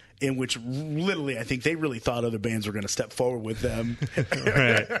thing, in which literally I think they really thought other bands were going to step forward with them.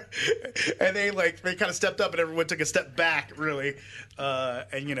 Right. And they kind of stepped up and everyone took a step back, really.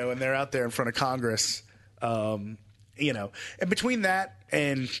 And they're out there in front of Congress. And between that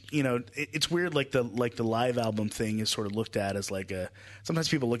and, it's weird, like the live album thing is sort of looked at as sometimes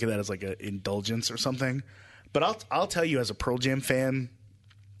people look at that as like an indulgence or something. But I'll tell you, as a Pearl Jam fan,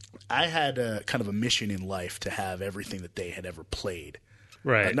 I had a kind of a mission in life to have everything that they had ever played.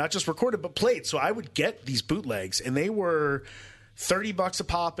 Right. Not just recorded, but played. So I would get these bootlegs, and they were $30 a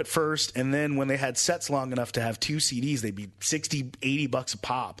pop at first. And then when they had sets long enough to have 2 CDs, they'd be $60, $80 a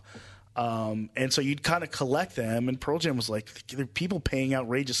pop. And so you'd kind of collect them. And Pearl Jam was like, there are people paying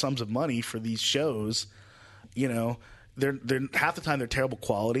outrageous sums of money for these shows. they're half the time they're terrible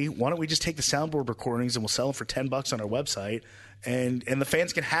quality. Why don't we just take the soundboard recordings and we'll sell them for $10 on our website, and the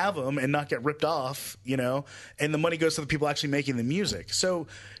fans can have them and not get ripped off, and the money goes to the people actually making the music. So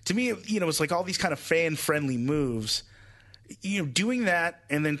to me, it's like all these kind of fan-friendly moves. Doing that,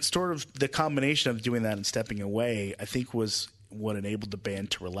 and then sort of the combination of doing that and stepping away, I think was what enabled the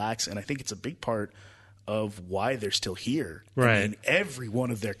band to relax, and I think it's a big part of why they're still here. Right. I mean, every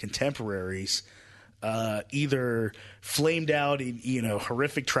one of their contemporaries either flamed out in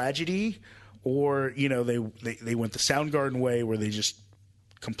horrific tragedy, or they went the Soundgarden way where they just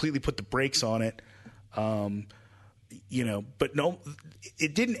completely put the brakes on it. But no,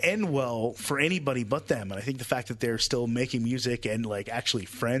 it didn't end well for anybody but them. And I think the fact that they're still making music and like actually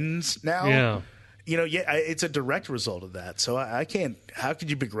friends now, it's a direct result of that. So I can't. How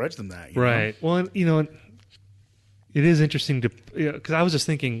could you begrudge them that? Right. Well, it is interesting to, because I was just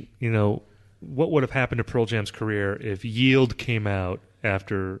thinking, what would have happened to Pearl Jam's career if Yield came out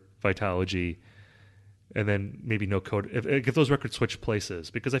after Vitalogy, and then maybe No Code, if those records switched places?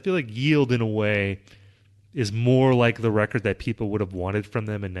 Because I feel like Yield, in a way, is more like the record that people would have wanted from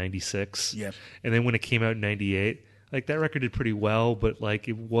them in 96. Yeah. And then when it came out in 98, like that record did pretty well, but like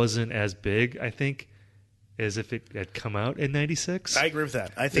it wasn't as big, I think, as if it had come out in 96. I agree with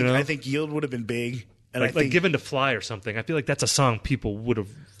that. I think Yield would have been big. And like Given to Fly or something. I feel like that's a song people would have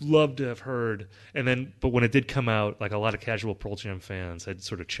loved to have heard. But when it did come out, like a lot of casual Pearl Jam fans had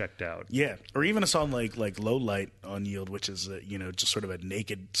sort of checked out. Yeah, or even a song like Low Light on Yield, which is just sort of a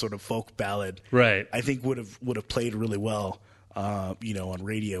naked sort of folk ballad. Right. I think would have played really well, on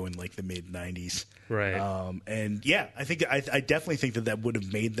radio in like the mid '90s. Right. And yeah, I definitely think that would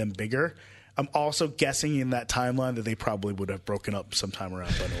have made them bigger. I'm also guessing in that timeline that they probably would have broken up sometime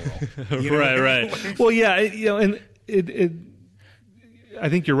around Binaural. Right. Well, yeah, and it I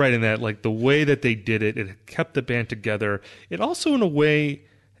think you're right in that, like the way that they did it, it kept the band together. It also, in a way,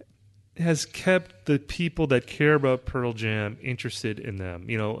 has kept the people that care about Pearl Jam interested in them.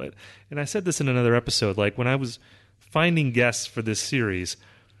 And I said this in another episode. Like when I was finding guests for this series,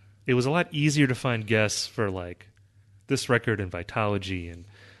 it was a lot easier to find guests for like this record and Vitalogy and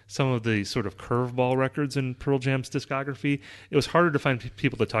some of the sort of curveball records in Pearl Jam's discography. It was harder to find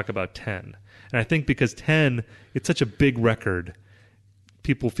people to talk about 10. And I think because 10, it's such a big record,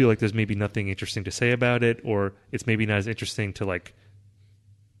 people feel like there's maybe nothing interesting to say about it, or it's maybe not as interesting to like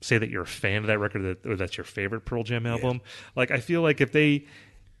say that you're a fan of that record or that's your favorite Pearl Jam album. Yeah. Like I feel like if they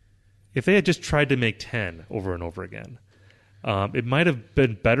had just tried to make 10 over and over again, it might have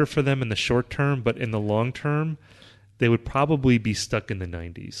been better for them in the short term, but in the long term, they would probably be stuck in the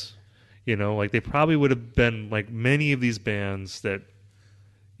 90s. Like they probably would have been like many of these bands that,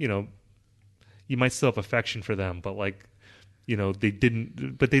 you might still have affection for them, but like, they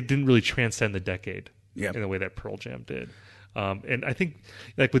didn't really transcend the decade in the way that Pearl Jam did. And I think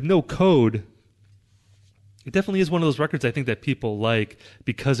like with No Code, it definitely is one of those records I think that people like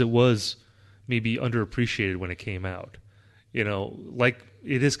because it was maybe underappreciated when it came out. Like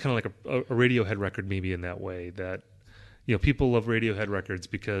it is kind of like a Radiohead record maybe in that way that, people love Radiohead records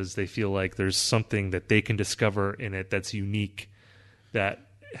because they feel like there's something that they can discover in it that's unique that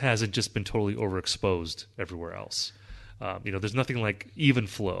hasn't just been totally overexposed everywhere else. There's nothing like Even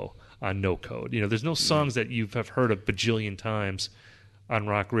Flow on No Code. There's no songs that you have heard a bajillion times on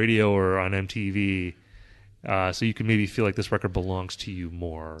rock radio or on MTV. So you can maybe feel like this record belongs to you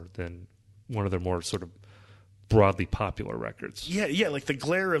more than one of their more sort of broadly popular records. Yeah, like the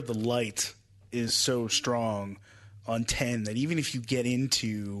glare of the light is so strong on 10 that even if you get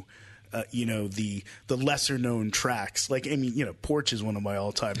into the lesser known tracks, like Porch is one of my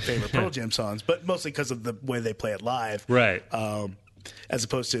all time favorite Pearl Jam songs, but mostly because of the way they play it live, right? As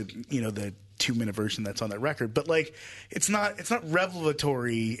opposed to the 2-minute version that's on that record. But like it's not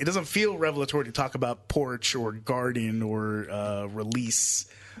revelatory. It doesn't feel revelatory to talk about Porch or Garden or Release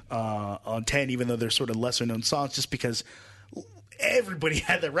on 10, even though they're sort of lesser known songs, just because everybody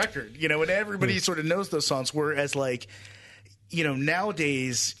had that record, and everybody sort of knows those songs. Whereas like,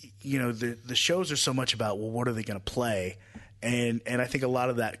 nowadays, the shows are so much about, well, what are they going to play? And I think a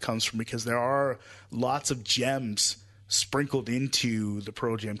lot of that comes from because there are lots of gems sprinkled into the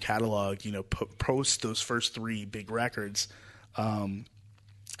Pearl Jam catalog, post those first 3 big records,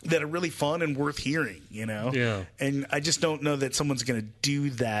 that are really fun and worth hearing, Yeah. And I just don't know that someone's going to do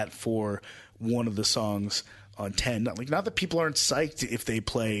that for one of the songs on 10. Not that people aren't psyched if they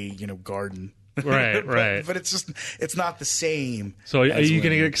play, Garden. Right, right. But it's not the same. So are you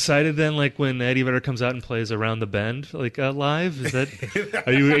going to get excited then, like when Eddie Vedder comes out and plays Around the Bend, like live? Is that?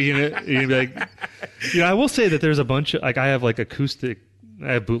 Are you going to be like? I will say that there's a bunch of like I have like acoustic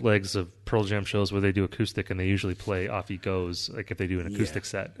I have bootlegs of Pearl Jam shows where they do acoustic, and they usually play Off He Goes, like if they do an acoustic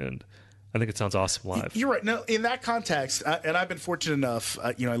set, and I think it sounds awesome live. You're right. Now, in that context, and I've been fortunate enough,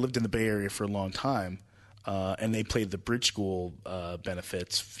 I lived in the Bay Area for a long time, and they played the Bridge School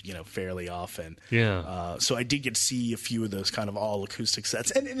benefits, fairly often. Yeah. So I did get to see a few of those kind of all acoustic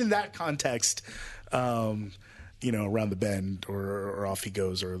sets, and in that context, Around the Bend or Off He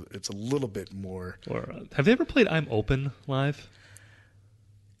Goes, or it's a little bit more. Or have they ever played I'm Open live?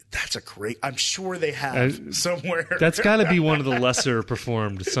 That's a great. I'm sure they have somewhere. That's got to be one of the lesser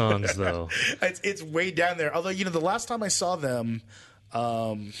performed songs, though. It's way down there. Although the last time I saw them,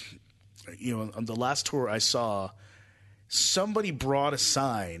 on the last tour I saw, somebody brought a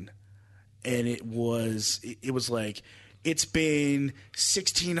sign, and it was like, it's been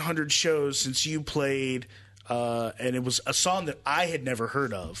 1,600 shows since you played. And it was a song that I had never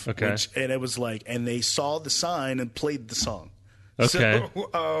heard of. Okay. And it was like, and they saw the sign and played the song. Okay.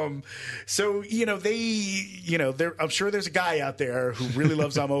 So I'm sure there's a guy out there who really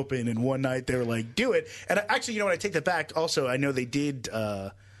loves I'm Open, and one night they were like, do it. And actually, I take that back. Also, I know they did,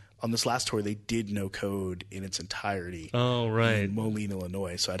 on this last tour, they did No Code in its entirety. Oh, right. In Moline,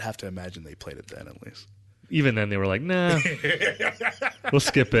 Illinois. So I'd have to imagine they played it then at least. Even then, they were like, nah, we'll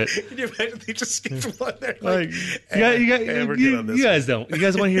skip it. Can you imagine they just skipped one there? You guys don't. You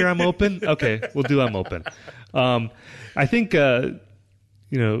guys want to hear I'm Open? Okay, we'll do I'm Open. I think, talking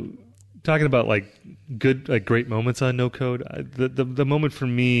about good, great moments on No Code, the moment for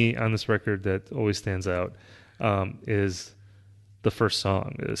me on this record that always stands out is the first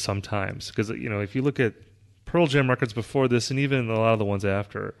song, Sometimes. Because, if you look at Pearl Jam records before this, and even a lot of the ones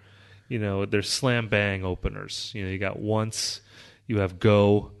after, there's slam bang openers. You got Once, you have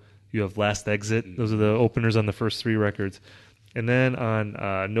Go, you have Last Exit. Those are the openers on the first three records. And then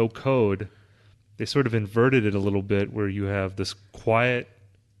on No Code, they sort of inverted it a little bit, where you have this quiet,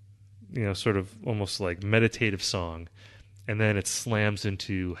 sort of almost like meditative song, and then it slams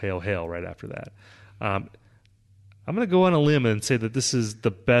into Hail Hail right after that. I'm going to go on a limb and say that this is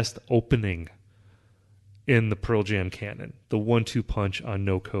the best opening in the Pearl Jam canon. The 1-2 punch on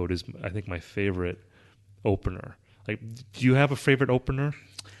No Code is, I think, my favorite opener. Do you have a favorite opener?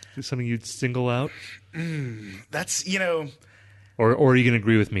 Is something you'd single out? That's, Or are you going to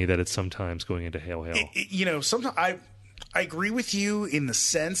agree with me that it's Sometimes going into Hail Hail? Sometimes I agree with you in the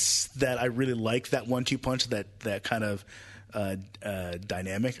sense that I really like that 1-2 punch, that kind of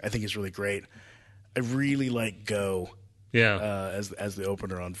dynamic. I think is really great. I really like Go. Yeah. As the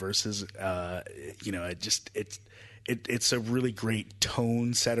opener on Verses, it's a really great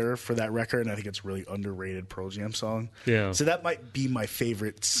tone setter for that record, and I think it's a really underrated Pearl Jam song. Yeah. So that might be my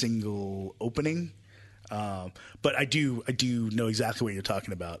favorite single opening. But I do know exactly what you're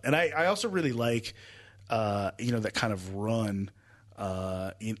talking about, and I also really like that kind of run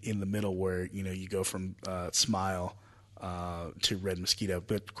in the middle where you go from Smile to Red Mosquito,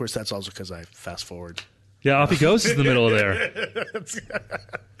 but of course that's also because I fast forward. Yeah, Off He Goes is in the middle of there. That's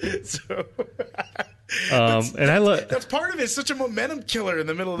part of it. It's such a momentum killer in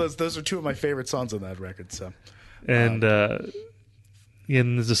the middle of those. Those are two of my favorite songs on that record. So, and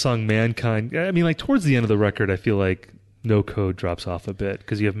there's a song Mankind. I mean, towards the end of the record, I feel like No Code drops off a bit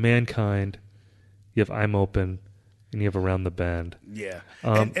because you have Mankind, you have I'm Open, and you have Around the Bend. Yeah,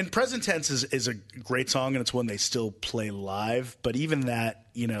 and Present Tense is a great song, and it's one they still play live. But even that,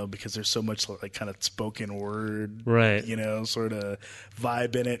 because there's so much kind of spoken word, right? Sort of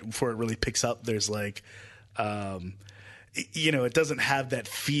vibe in it before it really picks up. There's it doesn't have that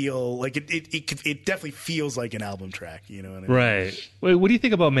feel. It definitely feels like an album track. You know what I mean? Right. Wait, what do you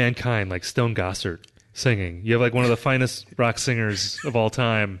think about Mankind? Like Stone Gossard singing. You have one of the finest rock singers of all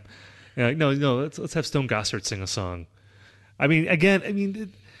time. No, let's have Stone Gossard sing a song. I mean, again,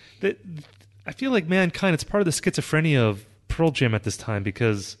 I feel like Mankind, it's part of the schizophrenia of Pearl Jam at this time,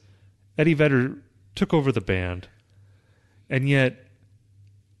 because Eddie Vedder took over the band, and yet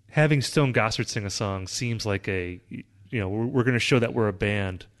having Stone Gossard sing a song seems like we're going to show that we're a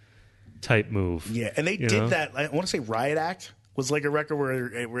band type move. Yeah, and they did that. I want to say Riot Act was a record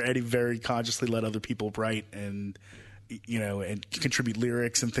where Eddie very consciously let other people write and contribute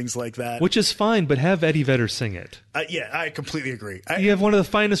lyrics and things like that. Which is fine, but have Eddie Vedder sing it. Yeah, I completely agree. You have one of the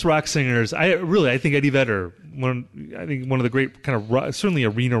finest rock singers. I think Eddie Vedder, one of the great kind of certainly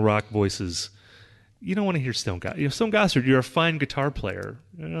arena rock voices. You don't want to hear Stone Gossard. Stone Gossard, you're a fine guitar player.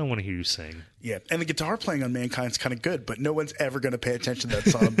 I don't want to hear you sing. Yeah, and the guitar playing on Mankind's kind of good, but no one's ever going to pay attention to that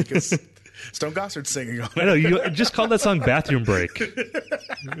song because Stone Gossard's singing on it. I know, you just called that song Bathroom Break.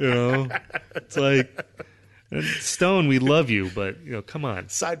 It's like... And Stone, we love you, but come on.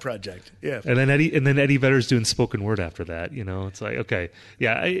 Side project, yeah. And then Eddie Vedder's doing spoken word after that. It's like, okay,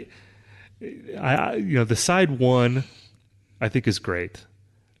 yeah. I the side one, I think is great.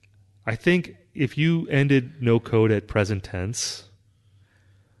 I think if you ended No Code at present tense,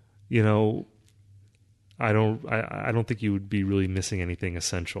 I don't think you would be really missing anything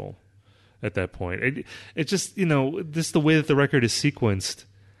essential at that point. It just, this the way that the record is sequenced.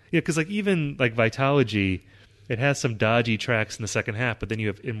 Yeah, because even Vitalogy, it has some dodgy tracks in the second half, but then you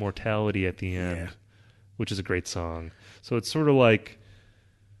have Immortality at the end, which is a great song. So it's sort of like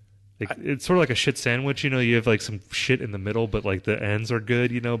it's sort of like a shit sandwich. You have some shit in the middle, but the ends are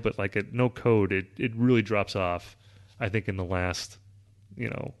good. But at No Code, it really drops off. I think in the last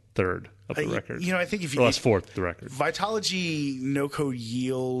third of the record. I think if you last fourth of the record, Vitalogy, No Code,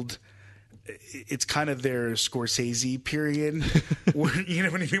 Yield. It's kind of their Scorsese period, where, you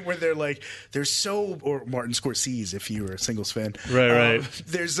know what I mean? Where they're so, or Martin Scorsese, if you were a Singles fan, right.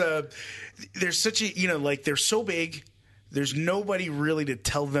 There's such a, they're so big. There's nobody really to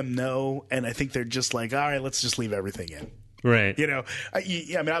tell them no, and I think they're just all right, let's just leave everything in. Right.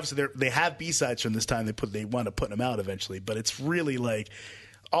 Obviously they have B-sides from this time. They want to put them out eventually, but it's really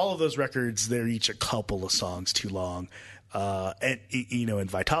all of those records, they're each a couple of songs too long. And in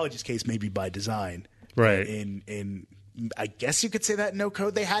Vitalogy's case, maybe by design, right? In I guess you could say that in No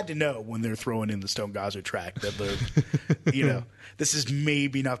Code, they had to know when they're throwing in the Stone Gossard track that this is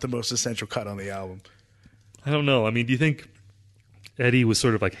maybe not the most essential cut on the album. I don't know. I mean, do you think Eddie was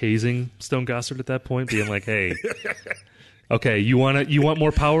sort of hazing Stone Gossard at that point, being like, "Hey, okay, you want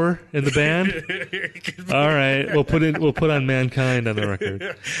more power in the band? All right, we'll put on Mankind on the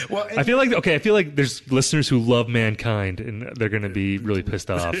record." Well, I feel like there's listeners who love Mankind, and they're going to be really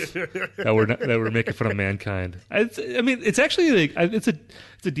pissed off that we're making fun of Mankind. It's actually it's a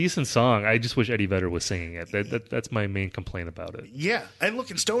decent song. I just wish Eddie Vedder was singing it. That's my main complaint about it. Yeah, and look,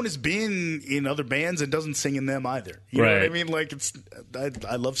 and Stone has been in other bands and doesn't sing in them either. You know what I mean?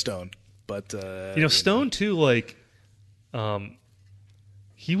 I love Stone, but Stone too.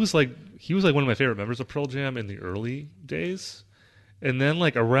 He was one of my favorite members of Pearl Jam in the early days, and then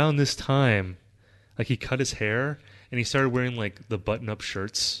around this time, he cut his hair and he started wearing the button-up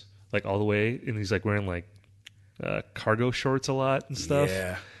shirts all the way, and he's wearing cargo shorts a lot and stuff.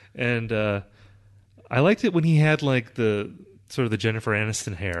 Yeah, and I liked it when he had the sort of the Jennifer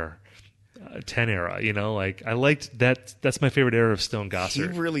Aniston hair. 10 era, I liked that. That's my favorite era of Stone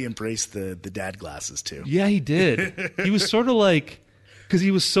Gossard. He really embraced the dad glasses too. Yeah, he did. He was sort of because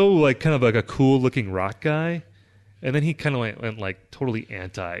he was so kind of a cool looking rock guy, and then he kind of went totally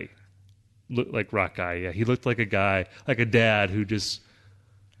anti rock guy. Yeah, he looked like a guy, like a dad who just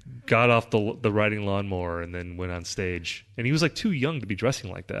got off the riding lawnmower and then went on stage. And he was too young to be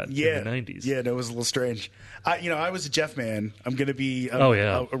dressing like that in the 90s. Yeah, that was a little strange. I was a Jeff man. I'm going to be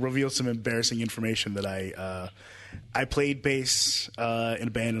I'll reveal some embarrassing information that I played bass in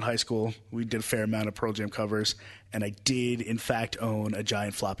a band in high school. We did a fair amount of Pearl Jam covers, and I did in fact own a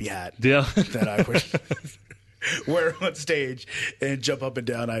giant floppy hat. Yeah. That I would wear on stage and jump up and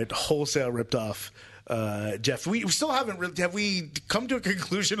down. I had wholesale ripped off Jeff. We still haven't really. Have we come to a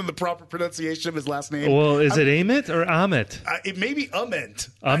conclusion on the proper pronunciation of his last name? Well, is it Amit or Amit? It may be Ament.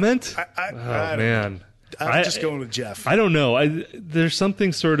 Ament? I man. I'm just going with Jeff. I don't know. There's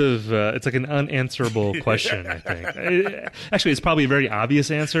something sort of. It's an unanswerable question, I think. Actually, it's probably a very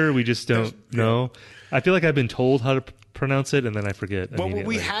obvious answer. We just don't know. I feel like I've been told how to pronounce it, and then I forget. Well, when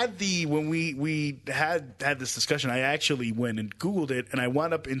we had this discussion, I actually went and Googled it, and I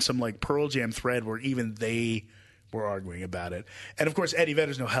wound up in some Pearl Jam thread where even they were arguing about it. And of course, Eddie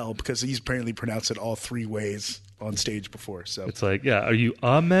Vedder's no help because he's apparently pronounced it all three ways on stage before. So it's are you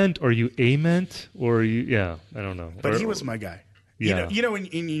ament or are you ament or are you? Yeah, I don't know. But he was my guy. Yeah.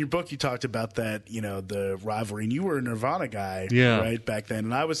 In your book you talked about that, the rivalry, and you were a Nirvana guy, right, back then,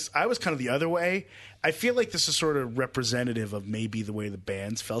 and I was kind of the other way. I feel like this is sort of representative of maybe the way the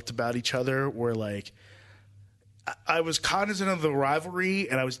bands felt about each other, where I was cognizant of the rivalry,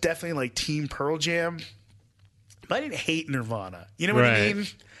 and I was definitely Team Pearl Jam, but I didn't hate Nirvana. You know what I mean?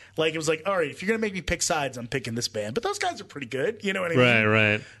 It was all right, if you're gonna make me pick sides, I'm picking this band, but those guys are pretty good. You know what I mean?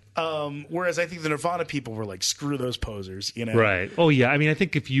 Right. Whereas I think the Nirvana people were screw those posers, Right. Oh, yeah. I mean, I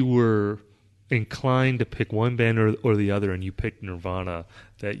think if you were inclined to pick one band or the other and you picked Nirvana,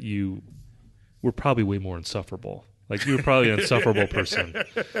 that you were probably way more insufferable. You were probably an insufferable person.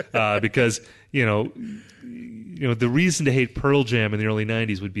 Because, the reason to hate Pearl Jam in the early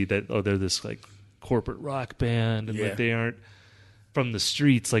 90s would be that, they're this, corporate rock band and that they aren't from the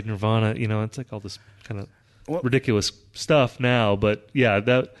streets like Nirvana. It's all this kind of ridiculous stuff now, but yeah,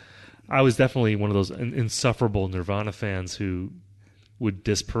 that I was definitely one of those insufferable Nirvana fans who would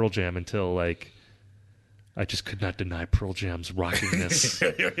diss Pearl Jam until, like, I just could not deny Pearl Jam's rockiness.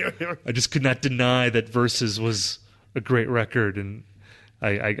 I just could not deny that Versus was a great record, and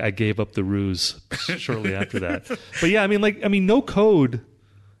I gave up the ruse shortly after that. But yeah, No Code,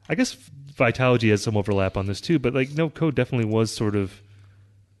 I guess Vitalogy has some overlap on this too, but like No Code definitely was sort of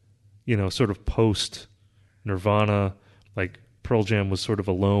post Nirvana. Like Pearl Jam was sort of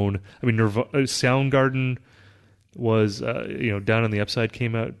alone. I mean, Soundgarden was Down on the Upside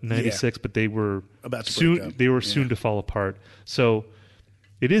came out in '96, but they were about to soon soon to fall apart. So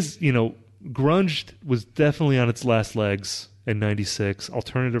it is, grunge was definitely on its last legs in '96.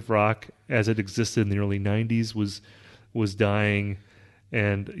 Alternative rock, as it existed in the early '90s, was dying,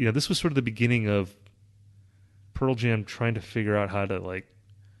 and this was sort of the beginning of Pearl Jam trying to figure out how to like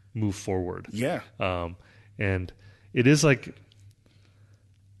move forward. Yeah. And it is like,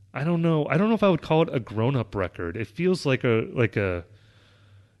 I don't know if I would call it a grown-up record. It feels like a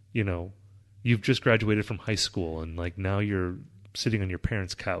you've just graduated from high school and like now you're sitting on your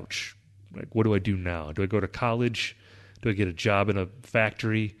parents' couch. Like, what do I do now? Do I go to college? Do I get a job in a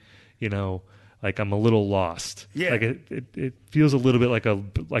factory? Like I'm a little lost. Yeah. Like it feels a little bit like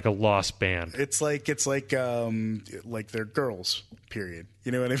a lost band. It's like they're girls, period.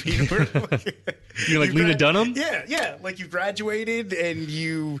 You know what I mean? You're like Lena Dunham? Yeah. Like you graduated and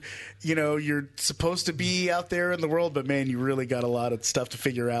you're supposed to be out there in the world, but man, you really got a lot of stuff to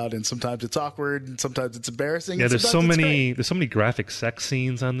figure out, and sometimes it's awkward and sometimes it's embarrassing. Yeah, there's so many graphic sex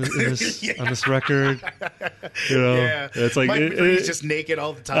scenes on this on this record. Yeah. It's like he's just naked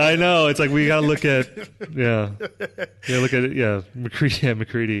all the time. I know. It's like we gotta look at look at it.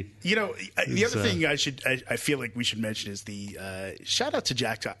 McCready. The other thing I feel like we should mention is the shout out to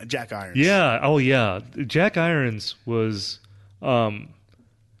Jack Irons. Yeah. Oh yeah. Jack Irons was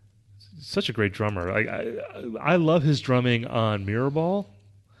such a great drummer. I love his drumming on Mirrorball.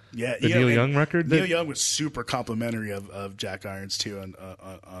 Yeah, the Neil Young record. Neil Young was super complimentary of Jack Irons too,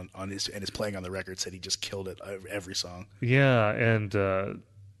 on his playing on the record. Said he just killed it every song. Yeah, and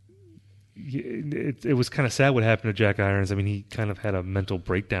it was kind of sad what happened to Jack Irons. I mean, he kind of had a mental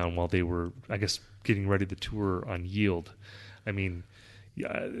breakdown while they were, I guess, getting ready to tour on Yield. I mean, he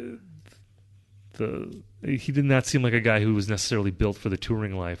did not seem like a guy who was necessarily built for the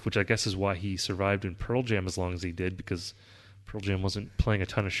touring life, which I guess is why he survived in Pearl Jam as long as he did, because Pearl Jam wasn't playing a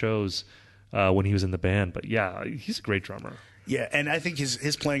ton of shows when he was in the band. But yeah, he's a great drummer. Yeah, and I think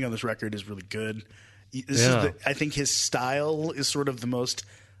his playing on this record is really good. I think his style is sort of the most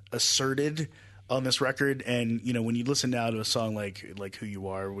asserted on this record, and when you listen now to a song like Who You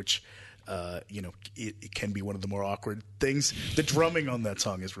Are, which it can be one of the more awkward things, the drumming on that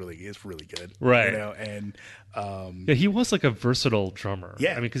song is really good, right? And he was like a versatile drummer.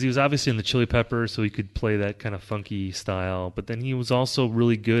 Yeah, I mean, because he was obviously in the Chili Peppers, so he could play that kind of funky style, but then he was also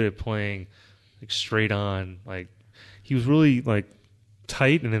really good at playing like straight on. Like he was really like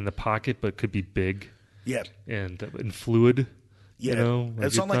tight and in the pocket, but could be big. Yeah, and fluid. Yeah,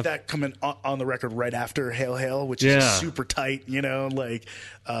 a song like that coming on the record right after Hail Hail, which is super tight,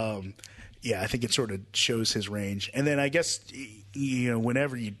 I think it sort of shows his range. And then I guess,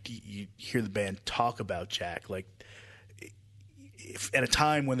 whenever you hear the band talk about Jack, like if at a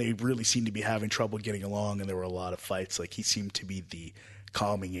time when they really seemed to be having trouble getting along and there were a lot of fights, like he seemed to be the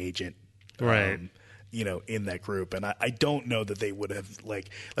calming agent. Right. In that group. And I don't know that they would have like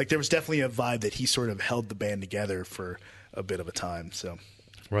there was definitely a vibe that he sort of held the band together for a bit of a time. So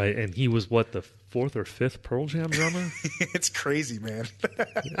right, and he was what, the fourth or fifth Pearl Jam drummer? It's crazy, man.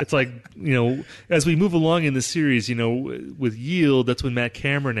 It's like, as we move along in the series, with Yield, that's when Matt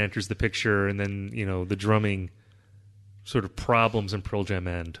Cameron enters the picture, and then the drumming sort of problems in Pearl Jam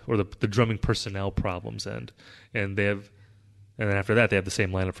end, or the drumming personnel problems end, and then after that they have the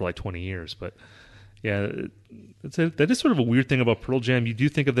same lineup for like 20 years. But yeah, that is sort of a weird thing about Pearl Jam. You do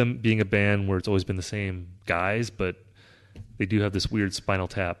think of them being a band where it's always been the same guys, but they do have this weird Spinal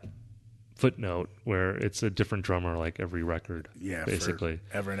Tap footnote where it's a different drummer like every record. Yeah, basically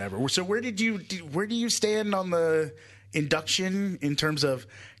ever and ever. So where do you stand on the induction in terms of?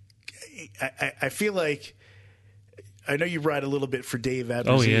 I feel like I know you ride a little bit for Dave Abruzzese.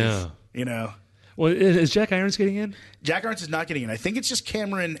 Oh yeah, Well, is Jack Irons getting in? Jack Irons is not getting in. I think it's just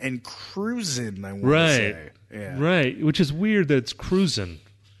Cameron and Cruisin', I want to say. Yeah. Right, which is weird that it's Cruisin',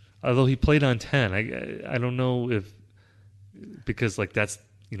 although he played on 10. I don't know if, because like that's,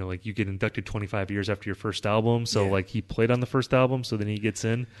 like you get inducted 25 years after your first album, so like he played on the first album, so then he gets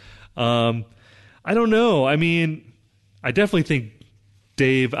in. I don't know. I mean, I definitely think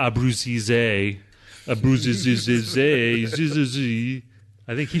Dave Abruzzese,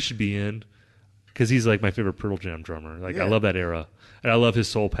 I think he should be in because he's like my favorite Pearl Jam drummer. Like Yeah. I love that era, and I love his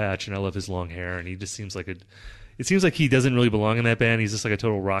soul patch, and I love his long hair, and he just seems like it seems like he doesn't really belong in that band. He's just like a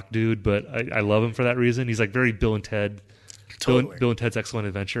total rock dude, but I love him for that reason. He's like very Bill and Ted. Totally. Bill and Ted's Excellent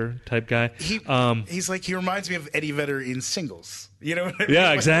Adventure type guy. He's like, he reminds me of Eddie Vedder in Singles. You know what I mean? Yeah,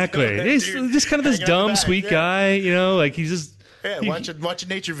 Like, exactly. you know, He's dude just kind of this hanging out dumb, the back, sweet yeah. guy, you know, like he's just... Yeah, watching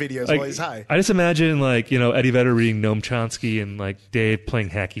nature videos Like, while he's high. I just imagine, like, you know, Eddie Vedder reading Noam Chomsky and, like, Dave playing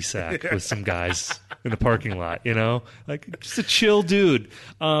hacky sack with some guys in the parking lot, you know? Like, just a chill dude.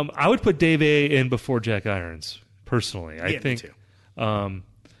 I would put Dave A in before Jack Irons, personally. I think. Me too.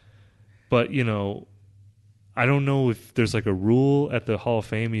 But, you know, I don't know if there's, like, a rule at the Hall of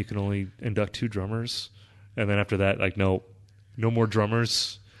Fame you can only induct 2 drummers. And then after that, like, no more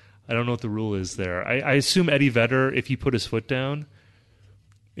drummers. I don't know what the rule is there. I assume Eddie Vedder, if he put his foot down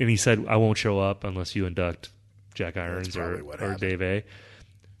and he said, I won't show up unless you induct Jack Irons or Dave A.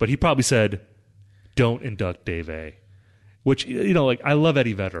 But he probably said, don't induct Dave A. Which, you know, like, I love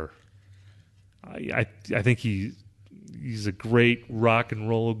Eddie Vedder. I think he's a great rock and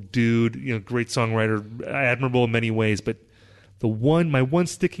roll dude, you know, great songwriter, admirable in many ways. But my one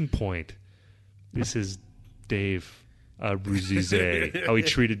sticking point is his Dave Bruzzese, how he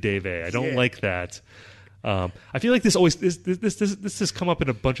treated Dave A. I don't like that. I feel like this has come up in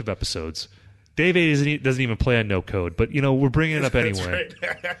a bunch of episodes. Dave A doesn't even play on no code, but you know we're bringing it up anyway.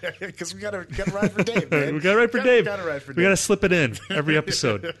 Because we gotta ride for Dave, man. We gotta ride for Dave. We gotta slip it in every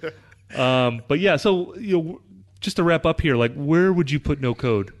episode. But yeah, so you know, just to wrap up here, like where would you put no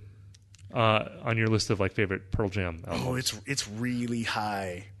code on your list of like favorite Pearl Jam albums? Oh, it's really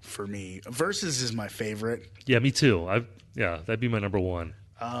high for me. Versus is my favorite. Yeah, me too. That'd be my number one.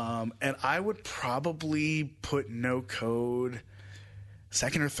 And I would probably put No Code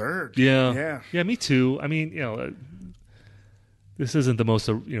second or third. Yeah, me too. I mean, you know, this isn't the most,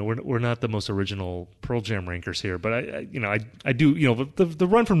 you know, we're not the most original Pearl Jam rankers here, but I do, you know, the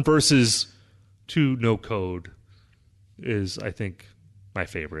run from Versus to No Code is, I think, my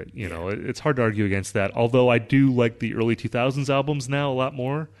favorite. You know, it's hard to argue against that. Although I do like the early 2000s albums now a lot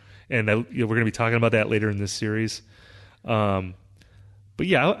more, and we're going to be talking about that later in this series. But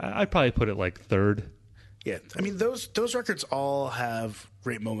yeah, I'd probably put it like third. Yeah, I mean those records all have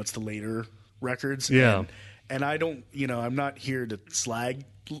great moments. The later records, yeah. And I don't, you know, I'm not here to slag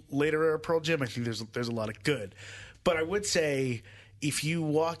later era Pearl Jam. I think there's a lot of good, but I would say if you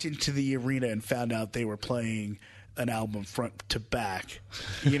walked into the arena and found out they were playing an album front to back,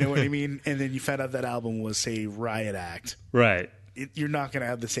 you know what I mean, and then you found out that album was, say, Riot Act, right? You're not going to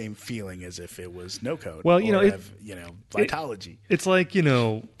have the same feeling as if it was No Code. Well, you know, Vitalogy. It's like, you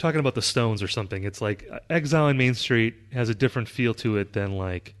know, talking about the Stones or something. It's like Exile on Main Street has a different feel to it than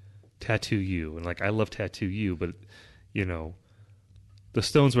like Tattoo You. And like I love Tattoo You, but you know, the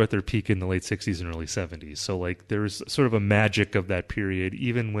Stones were at their peak in the late 60s and early 70s. So like there's sort of a magic of that period.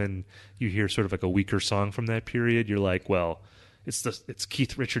 Even when you hear sort of like a weaker song from that period, you're like, well, it's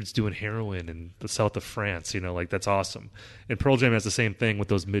Keith Richards doing heroin in the south of France, you know, like that's awesome. And Pearl Jam has the same thing with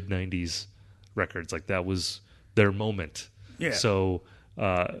those mid 90s records. Like that was their moment. Yeah. So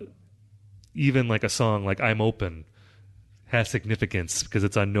even like a song like I'm Open has significance because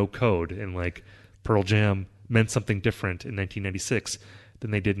it's on No Code, and like Pearl Jam meant something different in 1996 than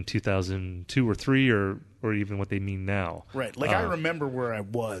they did in 2002 or 3 or even what they mean now. Right. Like I remember where I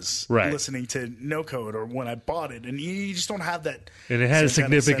was listening to No Code or when I bought it, and you just don't have that. And it has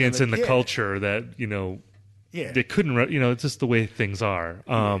significance in the culture that, you know, they couldn't, you know, it's just the way things are.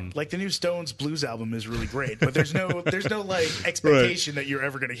 Like the new Stones blues album is really great, but there's no like expectation that you're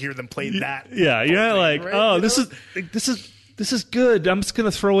ever going to hear them play that. Yeah, you're not like, right? oh, this is good. I'm just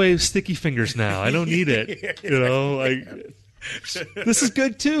gonna throw away Sticky Fingers now. I don't need it. You know, like this is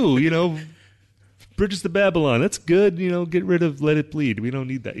good too. You know, Bridges to Babylon. That's good. You know, get rid of Let It Bleed. We don't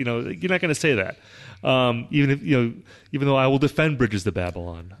need that. You know, you're not gonna say that. Even though I will defend Bridges to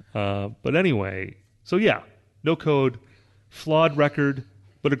Babylon. But anyway, so yeah, No Code, flawed record,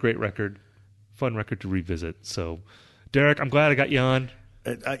 but a great record, fun record to revisit. So, Derek, I'm glad I got you on.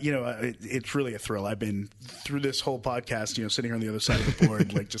 It's really a thrill. I've been through this whole podcast, you know, sitting on the other side of the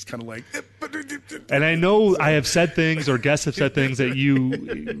board, like just kind of like. And I know I have said things, or guests have said things that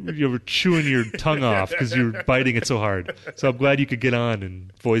you were chewing your tongue off because you were biting it so hard. So I'm glad you could get on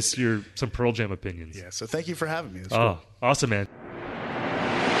and voice some Pearl Jam opinions. Yeah. So thank you for having me. Oh, awesome, man.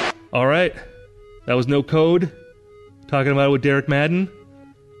 All right, that was No Code. Talking about it with Derek Madden.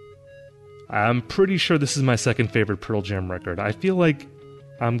 I'm pretty sure this is my second favorite Pearl Jam record. I feel like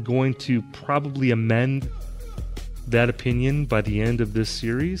I'm going to probably amend that opinion by the end of this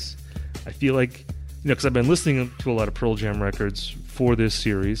series. I feel like because I've been listening to a lot of Pearl Jam records for this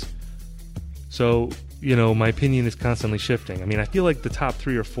series. So, my opinion is constantly shifting. I mean, I feel like the top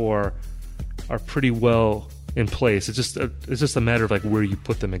 3 or 4 are pretty well in place. It's just a matter of like where you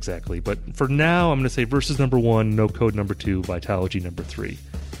put them exactly. But for now, I'm going to say Versus number 1, No Code number 2, Vitalogy number 3.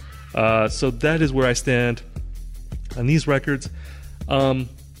 So that is where I stand on these records.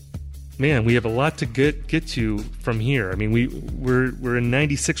 Man, we have a lot to get to from here. I mean, we're in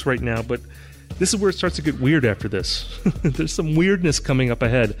 96 right now, but this is where it starts to get weird after this. There's some weirdness coming up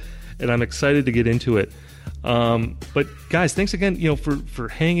ahead, and I'm excited to get into it. But guys, thanks again, for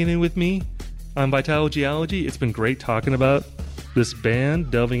hanging in with me on Vitalogy-ology. It's been great talking about this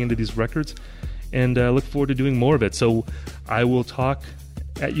band, delving into these records, and I look forward to doing more of it. So I will talk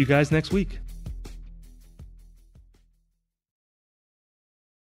at you guys next week.